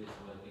nice if it's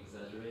like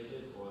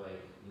exaggerated or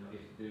like,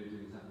 if they're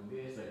doing something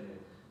this, like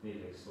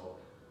maybe like stop,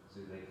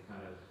 so like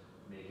kind of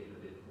make it a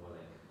bit more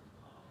like,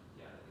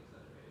 like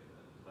exaggerated.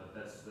 But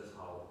that's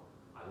how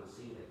I would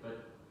see it.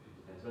 But it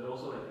depends. But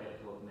also like I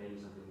thought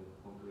maybe something more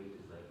concrete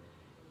is like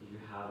if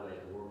you have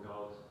like a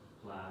workout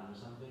plan or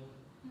something.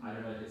 I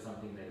don't know if it's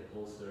something like a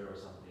poster or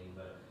something,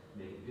 but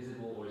make it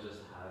visible or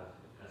just have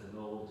as a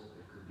note.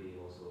 It could be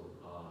also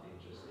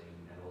interesting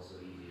and also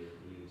easier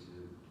for you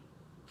to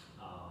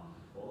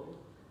follow.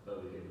 But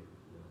we can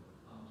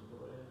talk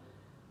about it.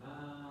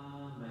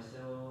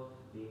 Myself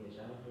being a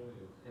janitor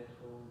with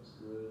headphones,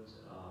 good.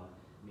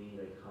 Me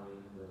like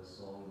humming the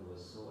song was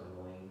so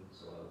annoying,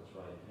 so I will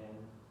try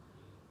again.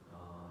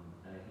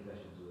 And I think I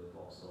should do a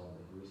pop song,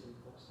 like recent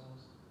pop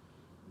songs,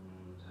 to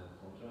have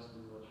contrast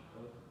with what you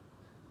play.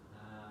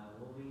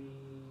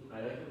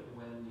 I like it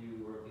when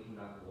you were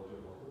picking up water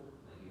bottle,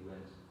 like you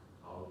went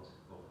out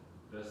of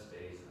the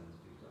space and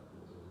picked up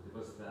water bottle,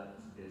 because that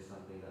is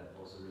something that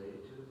also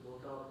related to the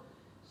workout.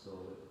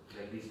 So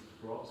like this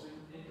props we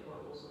can think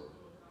about also.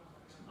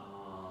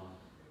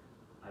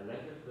 I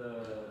like that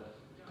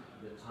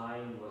the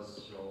time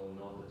was shown,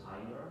 not the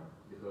timer,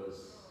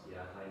 because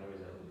yeah, timer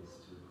is I think is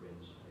too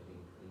cringe. I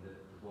think in the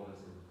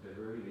performance in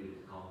February we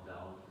did count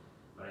down,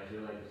 but I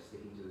feel like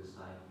sticking to this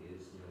time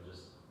is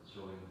just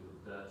showing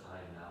the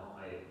time now.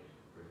 I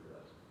prefer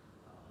that.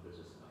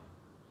 That's just my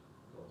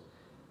thought.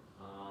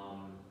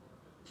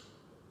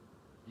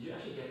 Did you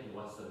actually get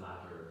what's the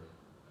matter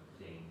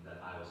thing that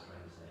I was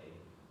trying to say?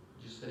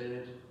 You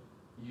said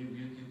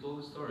you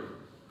told the story.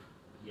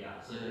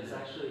 Yeah, so Yeah. it's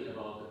actually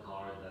about the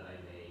card that I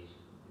made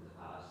in the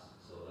past.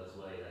 So that's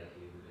why like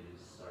you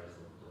started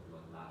talking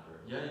about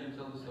matter. Yeah, you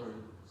tell the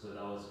story. So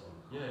that was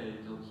from Yeah, you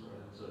tell the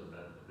story. So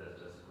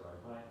that's just to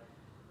clarify.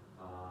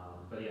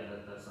 But yeah,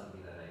 that's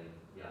something that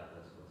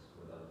that's what's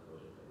for the other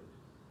project I did.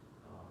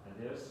 And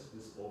there's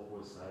this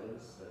awkward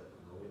silence that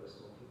nobody was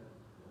talking at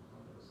one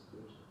time. That was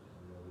good. I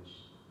don't know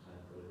which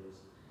time code it is.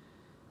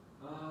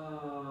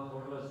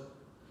 What was?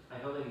 I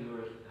felt like you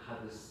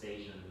had this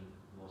station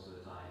most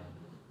of the time.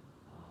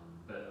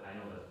 But I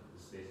know that the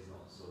space is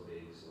not so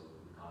big, so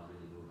you can't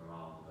really move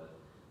around. But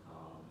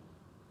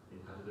in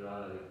Cathedral,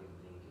 I can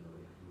think,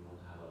 if you want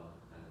to have a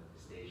kind of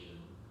station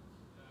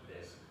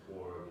desk,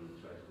 or we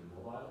try to be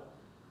mobile.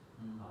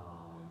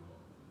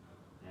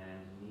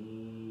 And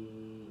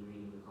me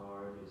reading the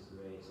card is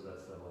great, so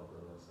that's about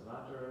what's the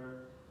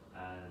matter.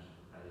 And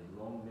I did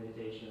long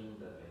meditation,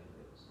 that I think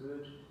that was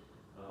good.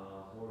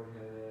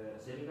 Jorge,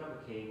 setting up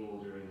a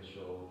cable during the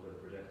show for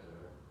the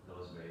projector, that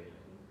was great, I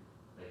think.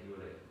 Like you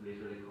were like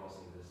literally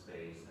crossing the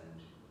space and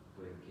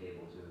putting the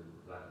cable to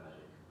black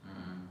magic.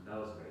 That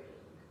was great, I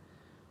think.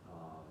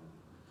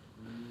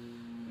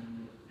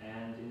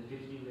 And in the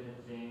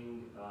 15-minute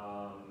thing,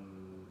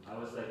 I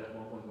was like at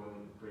one point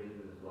going crazy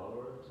with the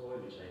flower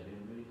toy, which I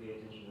didn't really pay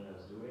attention when I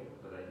was doing,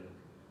 but I think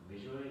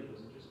visually it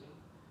was interesting.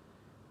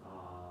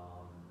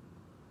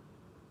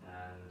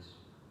 And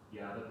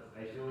yeah, but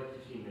I feel like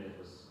 15 minutes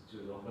was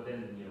too long. But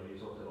then you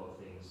talked about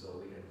things,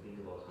 so we can think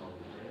about how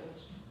we play it,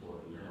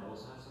 or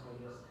also have some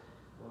ideas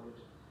about it.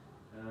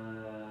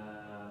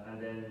 And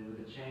then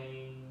with the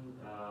chain,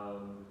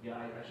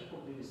 I actually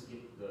completely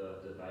skipped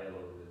the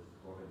dialogue with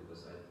Jorge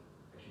because I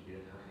actually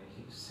didn't have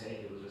anything to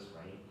say. It was just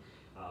funny,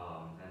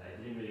 and I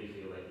didn't really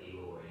feel like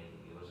ego or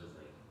anything. It was just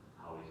like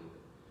how we do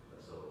it.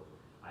 So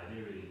I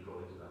didn't really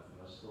go into that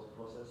much thought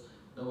process.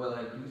 No, well,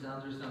 like, please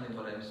understand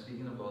what I'm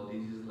speaking about.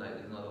 This is like,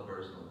 it's not a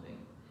personal thing.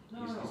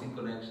 It's in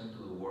connection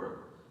to the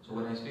work. So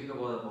when I speak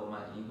about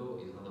my ego,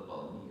 it's not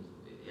about me.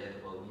 It's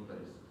about me,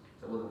 but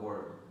it's about the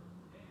work.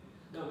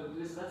 No, but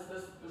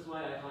that's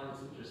why I find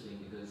this interesting,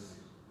 because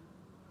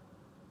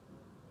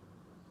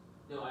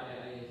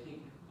I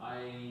think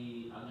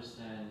I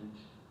understand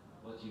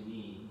what you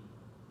mean,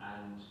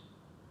 and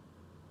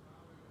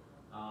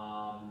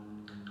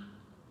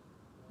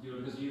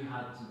because you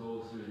had to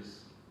go through this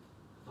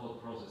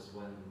thought process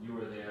when you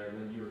were there,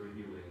 when you were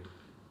reviewing,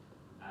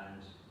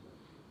 and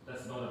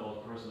that's not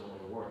about personal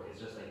or work.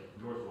 It's just like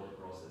your thought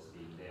process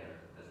being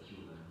there as a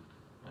human.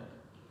 Right.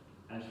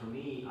 And for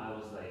me, I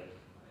was like,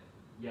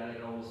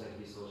 almost like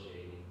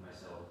dissociating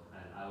myself,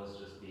 and I was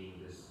just being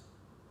this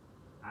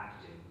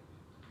acting,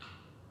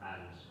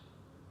 and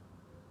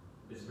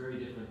it's a very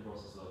different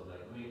process of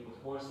like,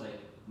 of course,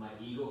 like my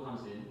ego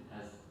comes in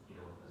as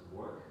as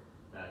work,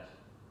 that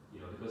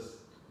because.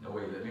 No,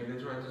 wait, let me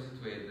try to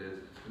situate this,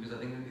 because I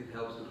think that it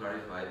helps to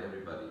clarify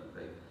everybody,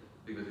 like,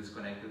 because it's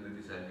connected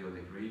with this idea of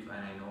the grief,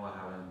 and I know I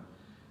haven't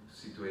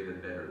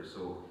situated better.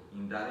 So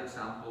in that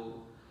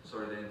example,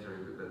 sorry to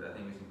interrupt, but I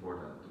think it's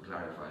important to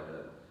clarify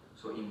that.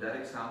 So in that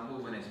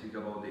example, when I speak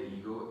about the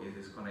ego, it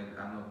is connected.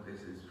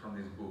 This is from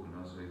this book,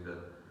 no? So it's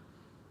that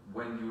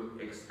when you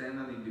extend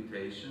an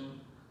invitation,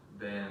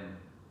 then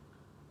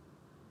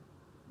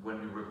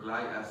when you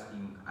reply as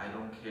in "I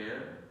don't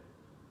care,"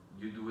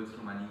 you do it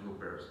from an ego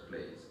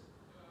place.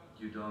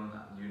 You don't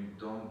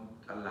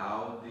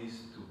allow this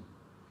to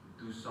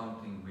do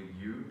something with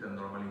you that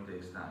normally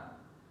takes time,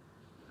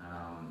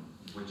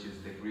 which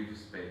is the grief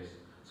space.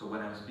 So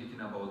when I'm speaking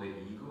about the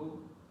ego,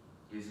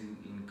 is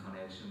in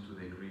connection to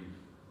the grief,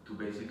 to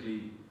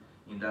basically,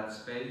 in that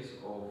space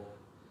of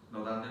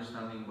not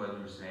understanding what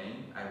you're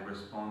saying, I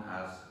respond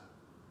as,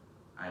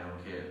 I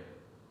don't care.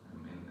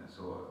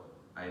 So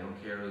I don't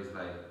care is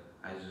like,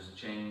 I just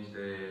change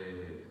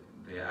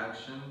the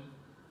action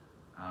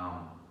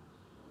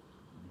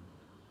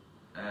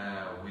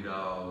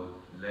without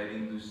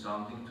letting do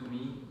something to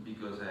me,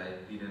 because I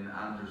didn't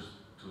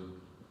understood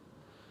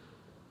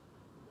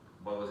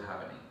what was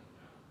happening.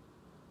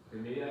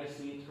 Okay, maybe I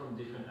see it from a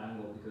different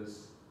angle,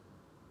 because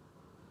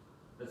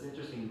that's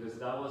interesting, because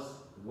that was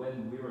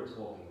when we were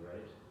talking,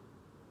 right?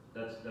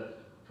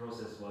 That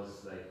process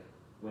was like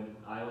when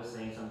I was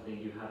saying something,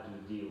 you had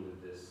to deal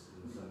with this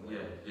in some way.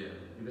 Yeah.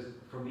 Because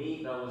for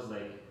me, that was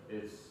like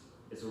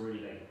it's already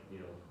like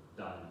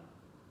done.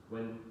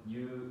 When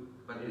you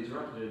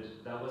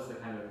interrupted, that was the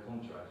kind of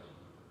contract,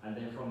 and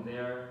then from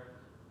there,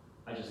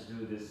 I just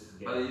do this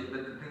game.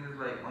 But the thing is,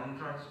 like, I'm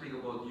trying to speak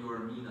about you or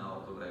me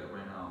now, so like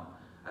right now.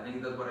 I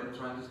think that what I'm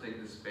trying to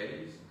take the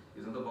space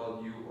It's not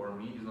about you or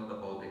me, it's not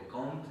about the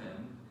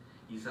content,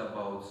 it's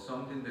about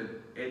something that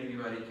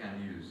everybody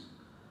can use.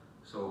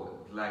 So,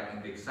 like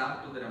in the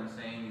example that I'm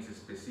saying is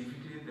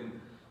specifically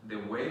the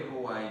way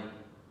how I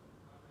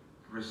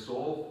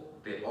resolve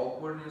the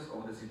awkwardness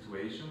of the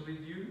situation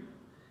with you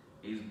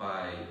is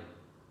by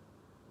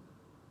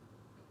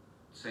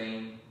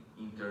saying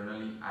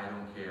internally, I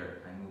don't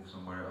care, I move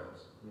somewhere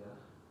else.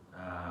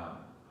 Yeah.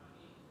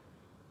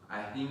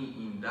 I think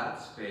in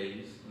that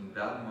space, in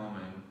that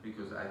moment,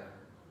 because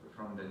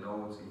from the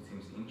notes it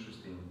seems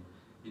interesting,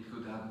 it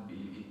could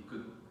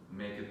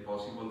make it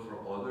possible for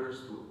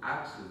others to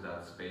access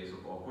that space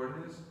of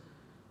awkwardness.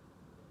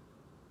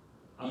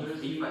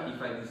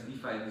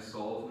 If I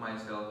dissolve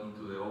myself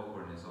into the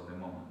awkwardness of the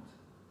moment.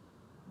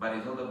 But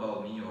it's not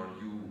about me or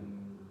you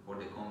or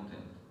the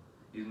content.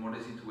 It's more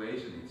the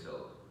situation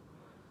itself.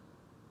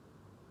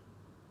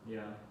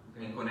 Yeah.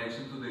 Okay. In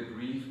connection to the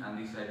grief and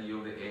this idea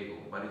of the ego.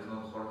 But it's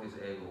not Jorge's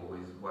ego,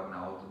 it's what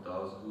now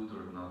does good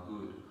or not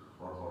good,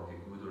 or Jorge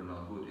good or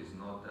not good. It's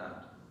not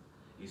that.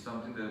 It's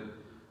something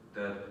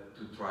that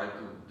to try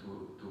to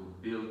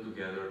build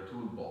together a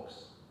toolbox.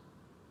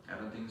 I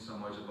don't think so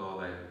much about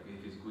like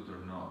if it's good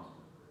or not.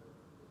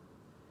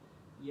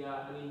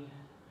 Yeah,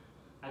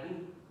 I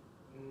think,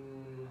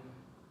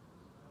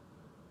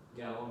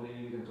 yeah, well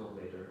maybe we can talk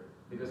later.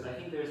 Because I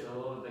think there's a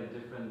lot of like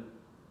different,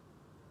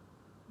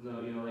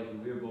 like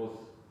we're both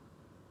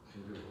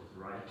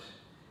right.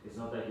 It's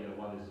not like,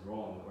 one is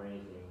wrong or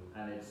anything.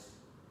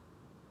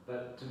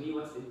 But to me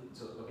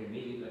okay,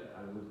 maybe like,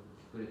 I would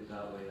put it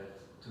that way, that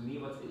to me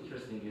what's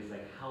interesting is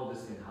like how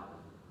this can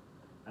happen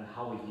and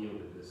how we deal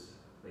with this,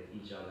 like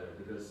each other,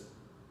 because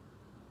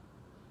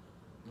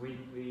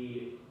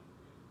we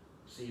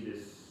see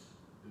this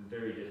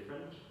very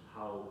different,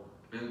 how...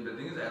 And the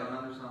thing is, I don't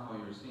understand how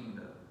you're seeing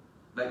that.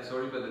 Like,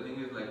 sorry, but the thing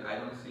is, like, I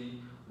don't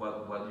see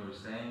what you're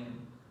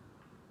saying.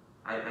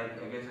 I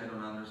guess I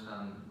don't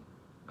understand.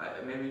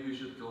 Maybe you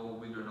should go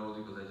with your nose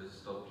because I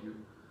just stopped you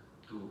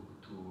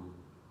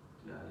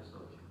yeah, I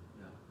stopped you.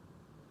 Yeah.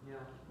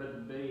 Yeah,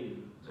 but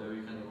maybe... So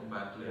you can go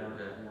back later.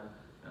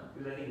 Yeah.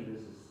 Because I think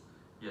this is...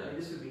 Yeah.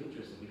 This would be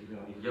interesting if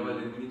yeah, but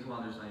then we need to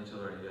understand each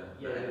other, yeah.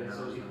 Yeah,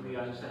 so if we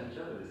understand each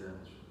other, this is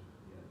interesting.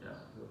 Yeah.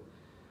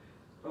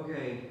 So,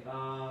 okay,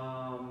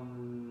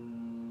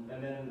 and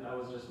then I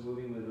was just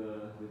moving with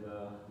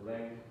a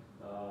leg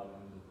to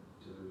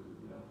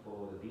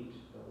follow the beat.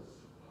 That was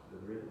the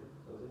rhythm.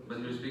 That was interesting. But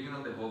you're speaking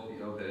of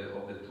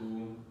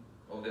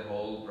the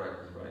whole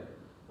practice, right?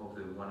 Of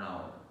the 1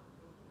 hour.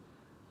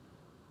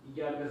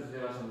 Yeah, because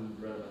there are some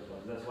relevant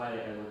ones. That's why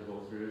I would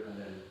go through and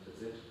then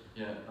that's it.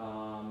 Yeah.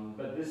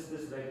 But this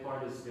leg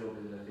part is still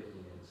in the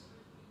 15 minutes.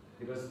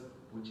 Because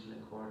which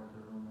leg part? I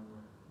don't remember.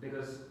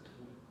 Because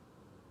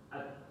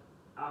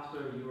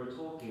after you were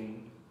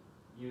talking,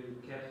 you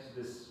kept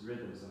this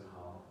rhythm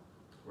somehow.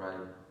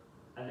 Right.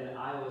 And then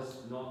I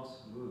was not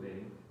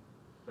moving,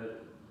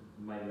 but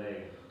my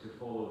leg to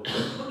follow the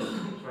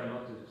rhythm, try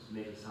not to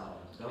make a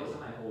sound. That was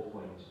my whole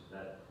point,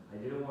 that I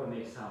didn't want to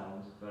make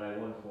sound, but I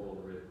want to follow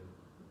the rhythm.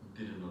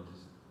 Didn't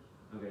notice.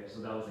 Okay,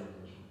 so that was the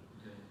intention.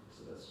 Okay.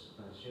 So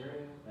that's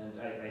sharing, and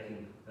I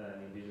think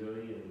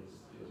visually it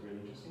was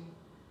really interesting.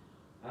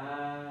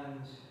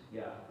 And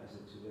yeah, I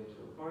said too late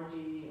for the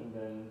party, and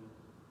then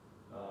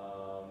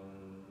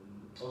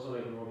also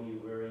like Robbie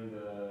wearing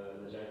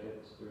the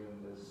jacket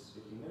during this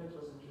 15 minutes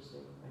was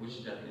interesting.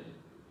 Which jacket?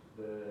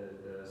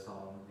 The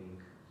salmon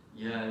pink.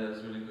 Yeah,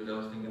 that's really good. I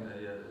was thinking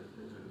that. Yeah, that's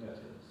really good. Yeah,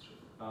 that's true.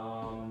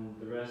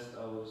 The rest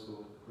I will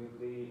go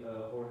quickly.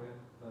 Jorge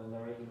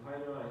narrating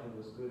Hydra, I think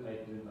was good.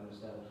 I didn't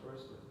understand at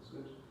first, but it was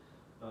good.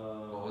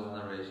 What was the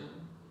narration?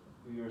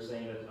 We were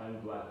saying that I'm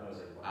black. I was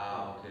like,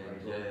 okay.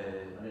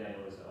 Yeah. And then I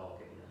noticed that.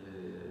 Okay.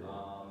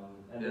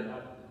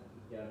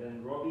 Yeah. And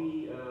then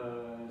Robbie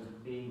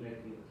being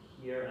like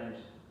here, and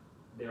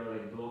they were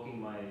like blocking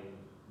my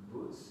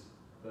boots.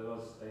 That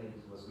was, I think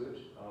it was good.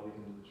 We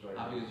can try.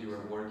 Because you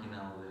were working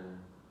out there,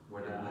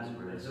 where the boots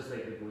were. It's just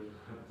like the boot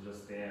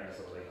just there,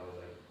 so like I was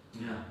like,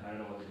 I don't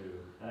know what to do,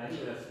 and I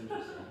think that's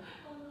interesting.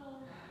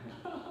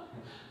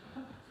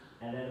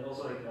 And then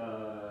also like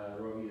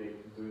Robbie like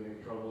doing a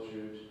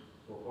troubleshoot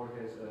for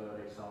Jorge's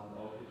like sound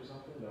output or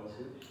something. That was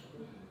good.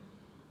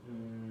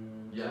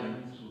 Yeah,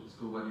 it's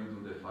cool when you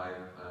do the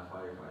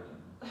firefighting.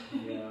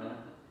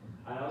 Yeah.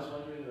 And I was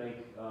wondering, like,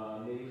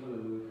 maybe for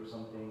the loop or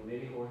something,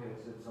 maybe Jorge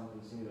had said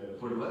something similar.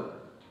 For the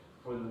what?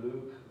 For the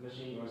loop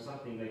machine or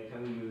something, like,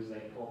 can we use,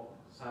 like, pop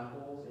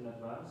samples in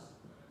advance?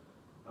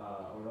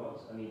 Or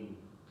not? I mean,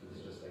 it's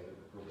just like a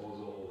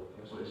proposal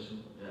or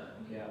question. Yeah.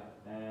 Yeah,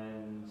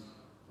 and,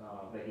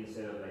 like,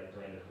 instead of, like,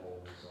 playing the whole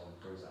song,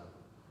 for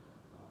example.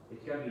 It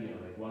can be,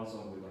 like, one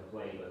song we might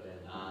play, but then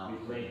we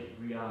play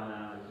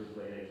Rihanna, if we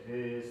play like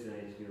this, then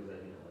it feels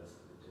like, that's a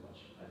bit too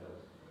much, I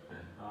thought.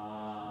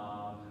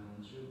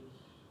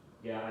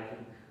 Yeah, I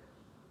think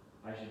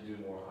I should do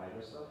more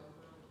Hydra stuff.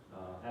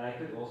 And I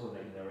could also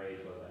like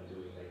narrate what I'm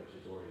doing, like a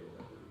tutorial,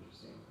 that would be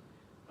interesting.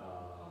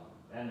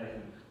 And I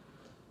think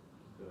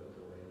the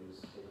way I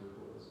use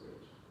Takeover was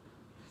great.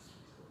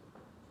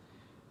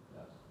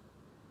 Yeah.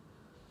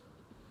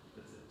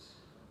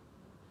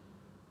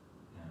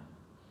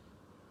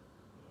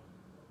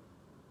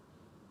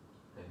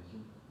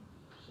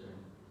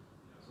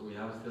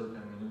 have still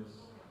 10 minutes.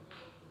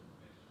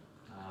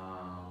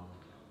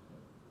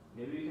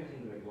 Maybe we can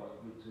think like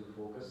what we to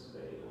focus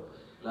today, or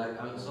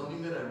Like, I mean,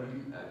 something that I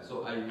really,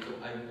 so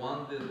I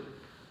wanted,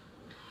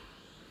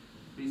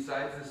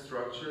 besides the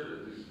structure,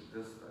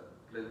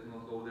 let's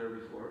not go there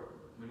before,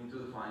 we need to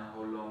define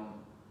how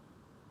long,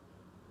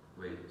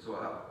 wait, so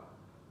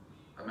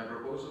my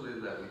proposal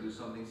is that we do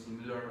something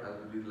similar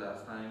as we did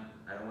last time.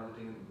 I don't want to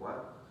think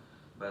what,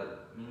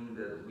 but meaning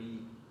that we,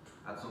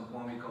 at some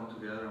point we come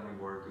together and we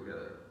work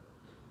together.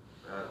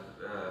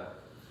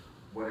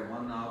 What I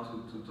want now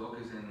to talk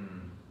is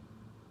in,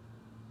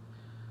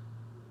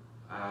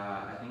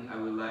 I think I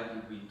would like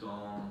if we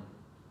don't,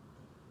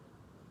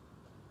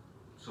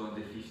 so in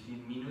the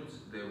 15 minutes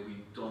that we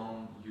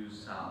don't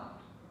use sound.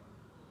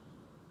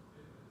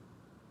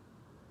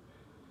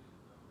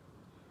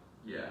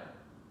 Yeah.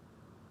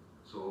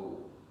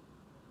 So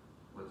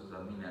what does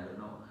that mean? I don't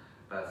know.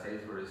 But say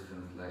for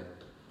instance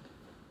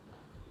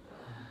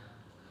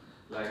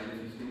like in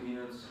the 15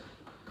 minutes,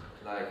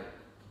 like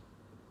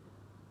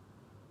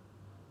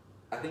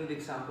I think the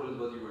example is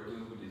what you were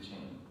doing with the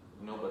chain.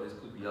 You know, but this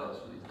could be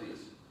also this.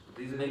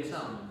 This makes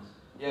sound.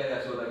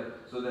 Yeah,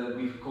 so that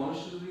we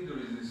consciously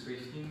during these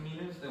 15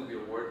 minutes that we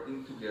are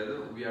working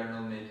together, we are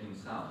not making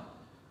sound.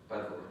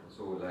 But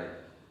so like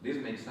this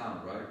makes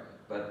sound, right?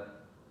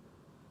 But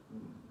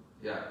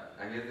yeah,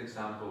 I guess the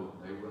example,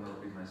 I will not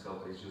repeat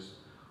myself,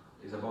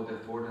 it's about the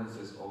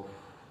affordances of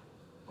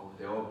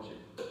the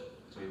object.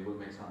 So it will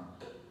make sound.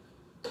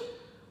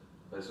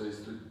 But so it's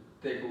to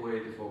take away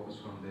the focus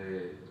from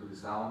the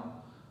sound,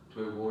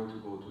 to avoid to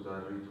go to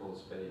that ritual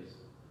space.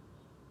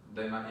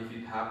 Then if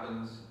it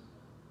happens,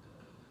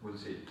 we'll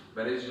see.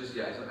 But it's just,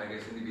 yeah, so I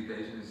guess the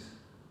invitation is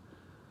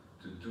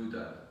to do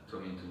that. To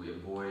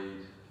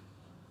avoid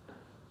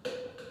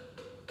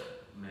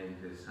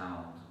make the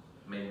sound,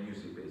 make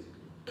music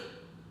basically.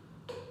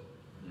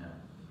 Yeah.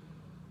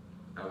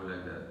 I would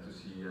like that to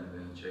see and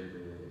then check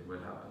what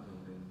happens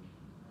and then.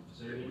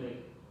 So you mean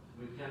like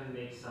we can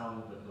make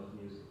sound but not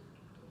music?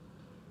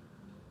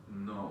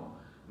 No,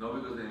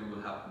 because then it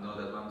will happen. No,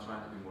 that's why I'm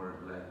trying to be more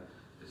like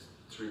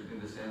strict in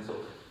the sense of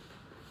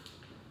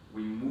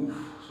we move.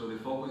 So the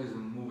focus is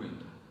on moving.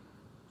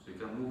 So you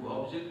can move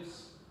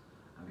objects,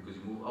 and because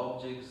you move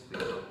objects,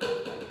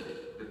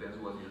 depends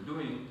what you're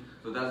doing.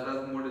 So that's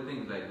more the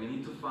thing. Like we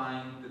need to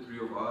find, the three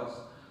of us,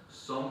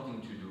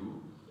 something to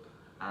do,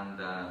 and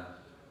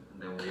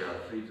then we are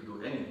free to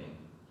do anything,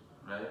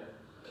 right?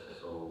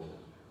 So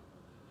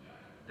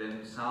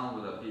then sound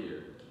will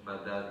appear,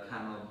 but that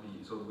cannot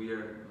be. So we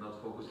are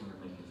not focusing on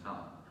making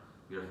sound.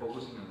 We are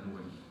focusing on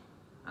moving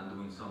and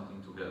doing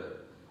something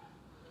together.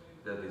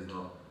 That is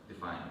not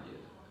defined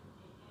yet.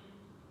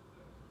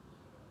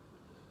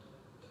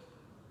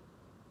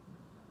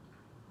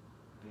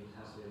 It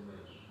has to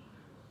emerge.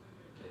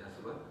 It has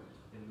to what?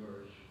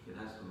 Emerge. It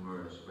has to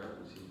merge. Well,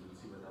 we'll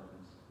see what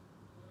happens.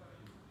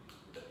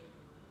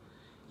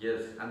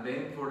 Yes, and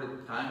then for the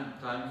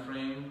time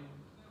frame,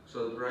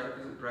 so the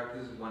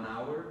practice 1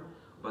 hour,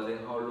 but then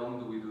how long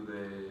do we do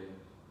the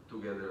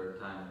together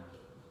time?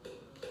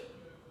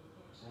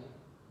 Same?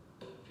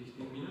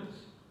 15 minutes?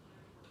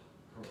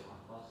 From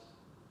half past.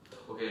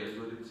 Okay, let's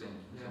do it the same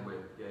way.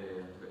 Yeah.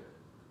 Okay.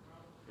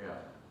 Yeah.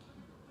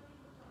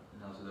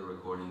 And also the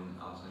recording,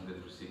 also in the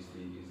 360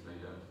 is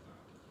like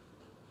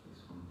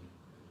this one.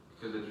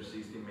 Because the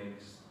 360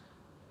 makes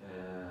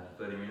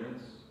 30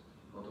 minutes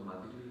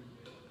automatically.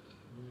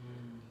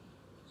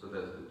 So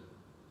that's good.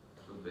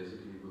 So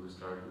basically we will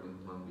start doing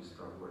when we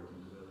start working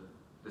together.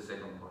 The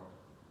second part.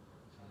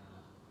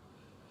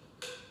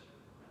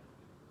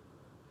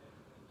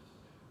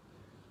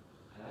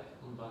 I like the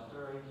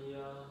conductor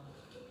idea.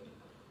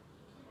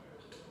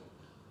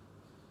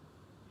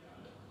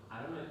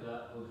 I don't know if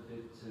that would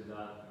fit to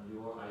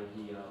your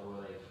idea, or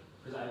like,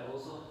 because I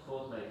also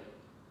thought like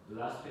the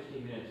last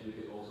 15 minutes we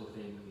could also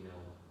think,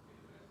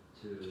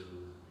 to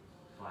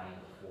find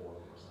a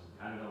form or something.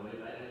 I don't know,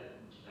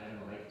 I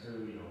don't know, like to,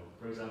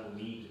 for example,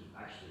 me to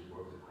actually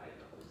work with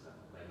Hydra, for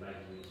example.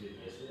 Like we did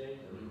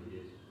yesterday, I mean, we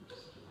did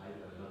just with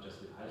Hydra, not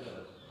just with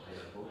Hydra, but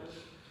Hydra focus.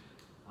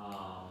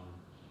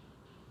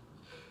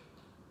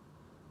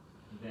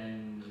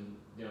 Then,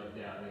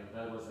 like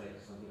that was like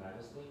something I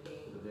was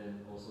thinking, but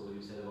then also what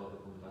you said about the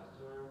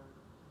conductor.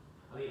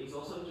 I mean, it's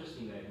also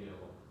interesting that,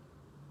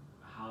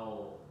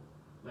 how,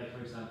 like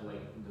for example,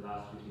 like in the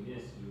last 15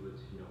 minutes, you would,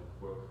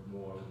 work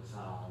more with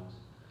sound,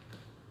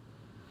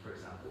 for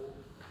example,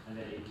 and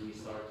then if we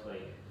start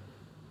like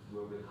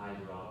work with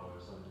Hydra or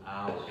something.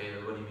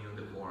 Okay, what do you mean with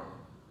the form?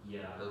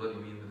 Yeah. That's what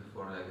you mean with the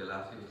form, like the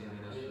last 15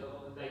 minutes?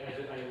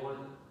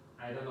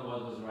 I don't know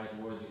what was the right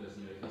word, because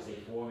if we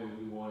say form,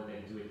 we want to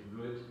do it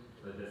good,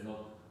 but that's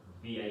not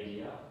the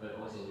idea. But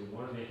also we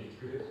want to make it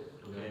good,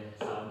 and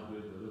sound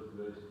good, look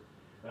good.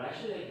 But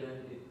actually, like then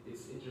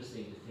it's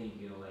interesting to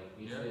think, like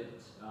is it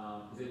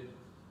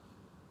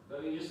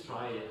But we just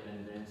try it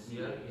and then see,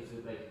 like, is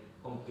it like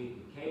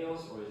complete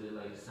chaos, or is it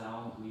like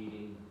sound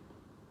leading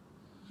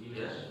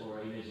image,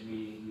 or image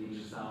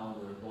leading sound,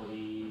 or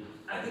body?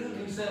 I think it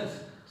makes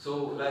sense.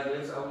 So like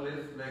let's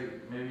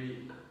like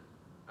maybe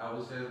I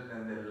would say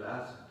then the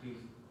last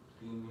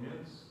 15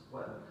 minutes.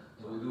 What?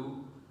 So we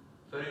do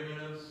 30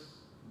 minutes,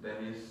 then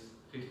it's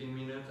 15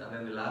 minutes, and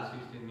then the last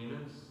 15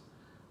 minutes,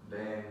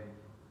 then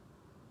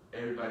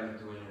everybody's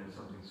doing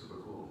something super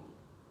cool.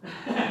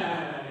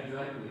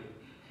 Exactly.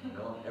 You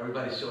know,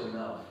 everybody's showing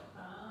off.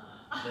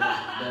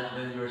 Ah.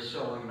 Then you're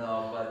showing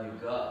off what you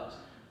got.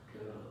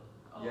 Cool.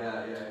 Oh.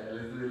 Yeah,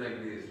 let's do it like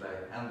this,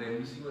 and then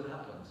we see what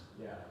happens.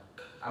 Yeah.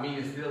 I mean,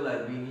 it's still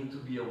like we need to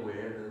be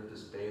aware that the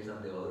space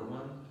and the other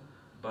one,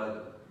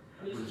 but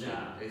It's we'll a see.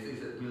 jam.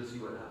 We'll see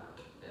what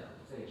happens. Yeah.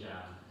 It's like a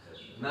jam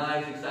session.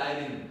 Nice,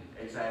 exciting.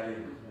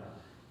 Yeah.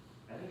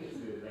 I think it's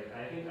good. Like I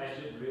think I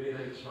should really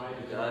like try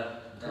to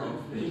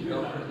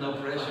No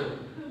pressure.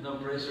 No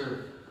pressure.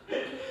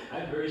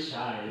 I'm very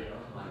shy, you know.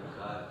 Oh my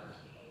God.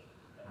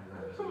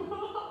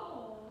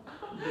 Wow.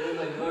 You're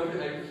like, are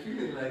you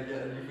feeling like,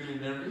 are you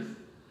feeling nervous?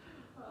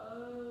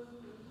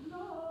 No,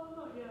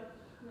 not yet.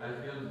 I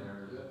feel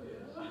nervous.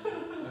 Yeah. I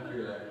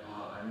feel like,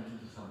 oh, I need to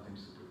do something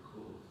super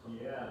cool.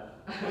 Yeah.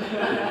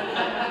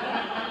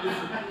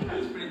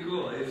 It's pretty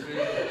cool. It's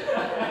really cool. I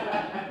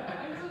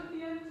was at the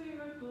end too,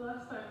 like the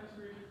last time was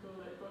really cool,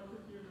 like both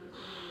of you were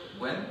really,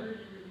 When?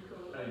 really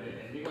cool. I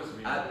think it was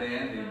really At the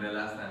end, in the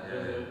last time,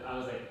 yeah. I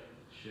was like,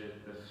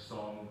 shit, the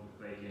song,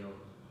 like, you know,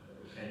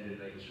 ended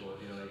like short,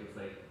 you know, like it's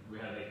like, we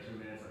had like 2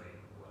 minutes, like,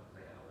 what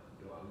the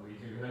hell do we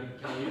do?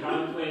 Like, can we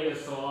not play a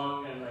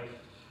song and like,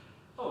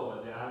 oh,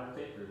 well, they have a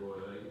tape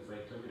recorder, like, it's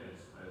like 2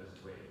 minutes, I was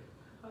just waiting.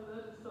 Oh,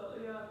 that is so,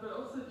 yeah, but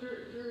also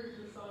during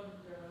the song,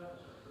 you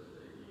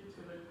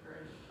two look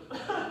great.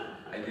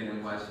 I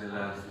didn't watch the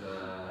last.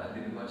 I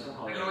didn't watch it.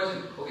 Oh. I gotta watch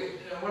it. Okay.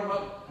 What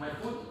about my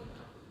food?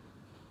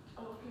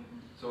 Oh, okay.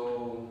 So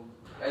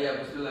yeah,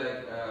 we still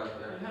like.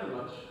 We had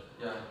lunch.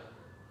 Yeah.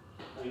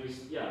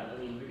 I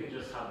mean, we can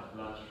just have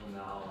lunch from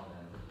now and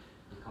then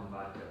we come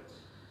back at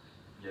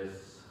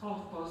Yes.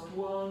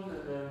 1:30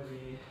 and then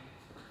we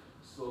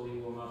slowly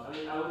warm up. I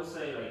mean, I would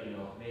say like, you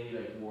know, maybe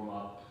like warm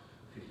up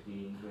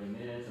 15, 20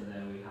 minutes and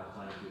then we have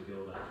time to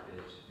build up a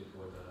bit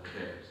before the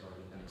Okay.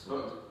 starting next So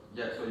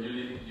yeah, so you're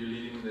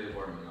leading the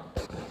warming up.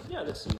 Yeah, let's see.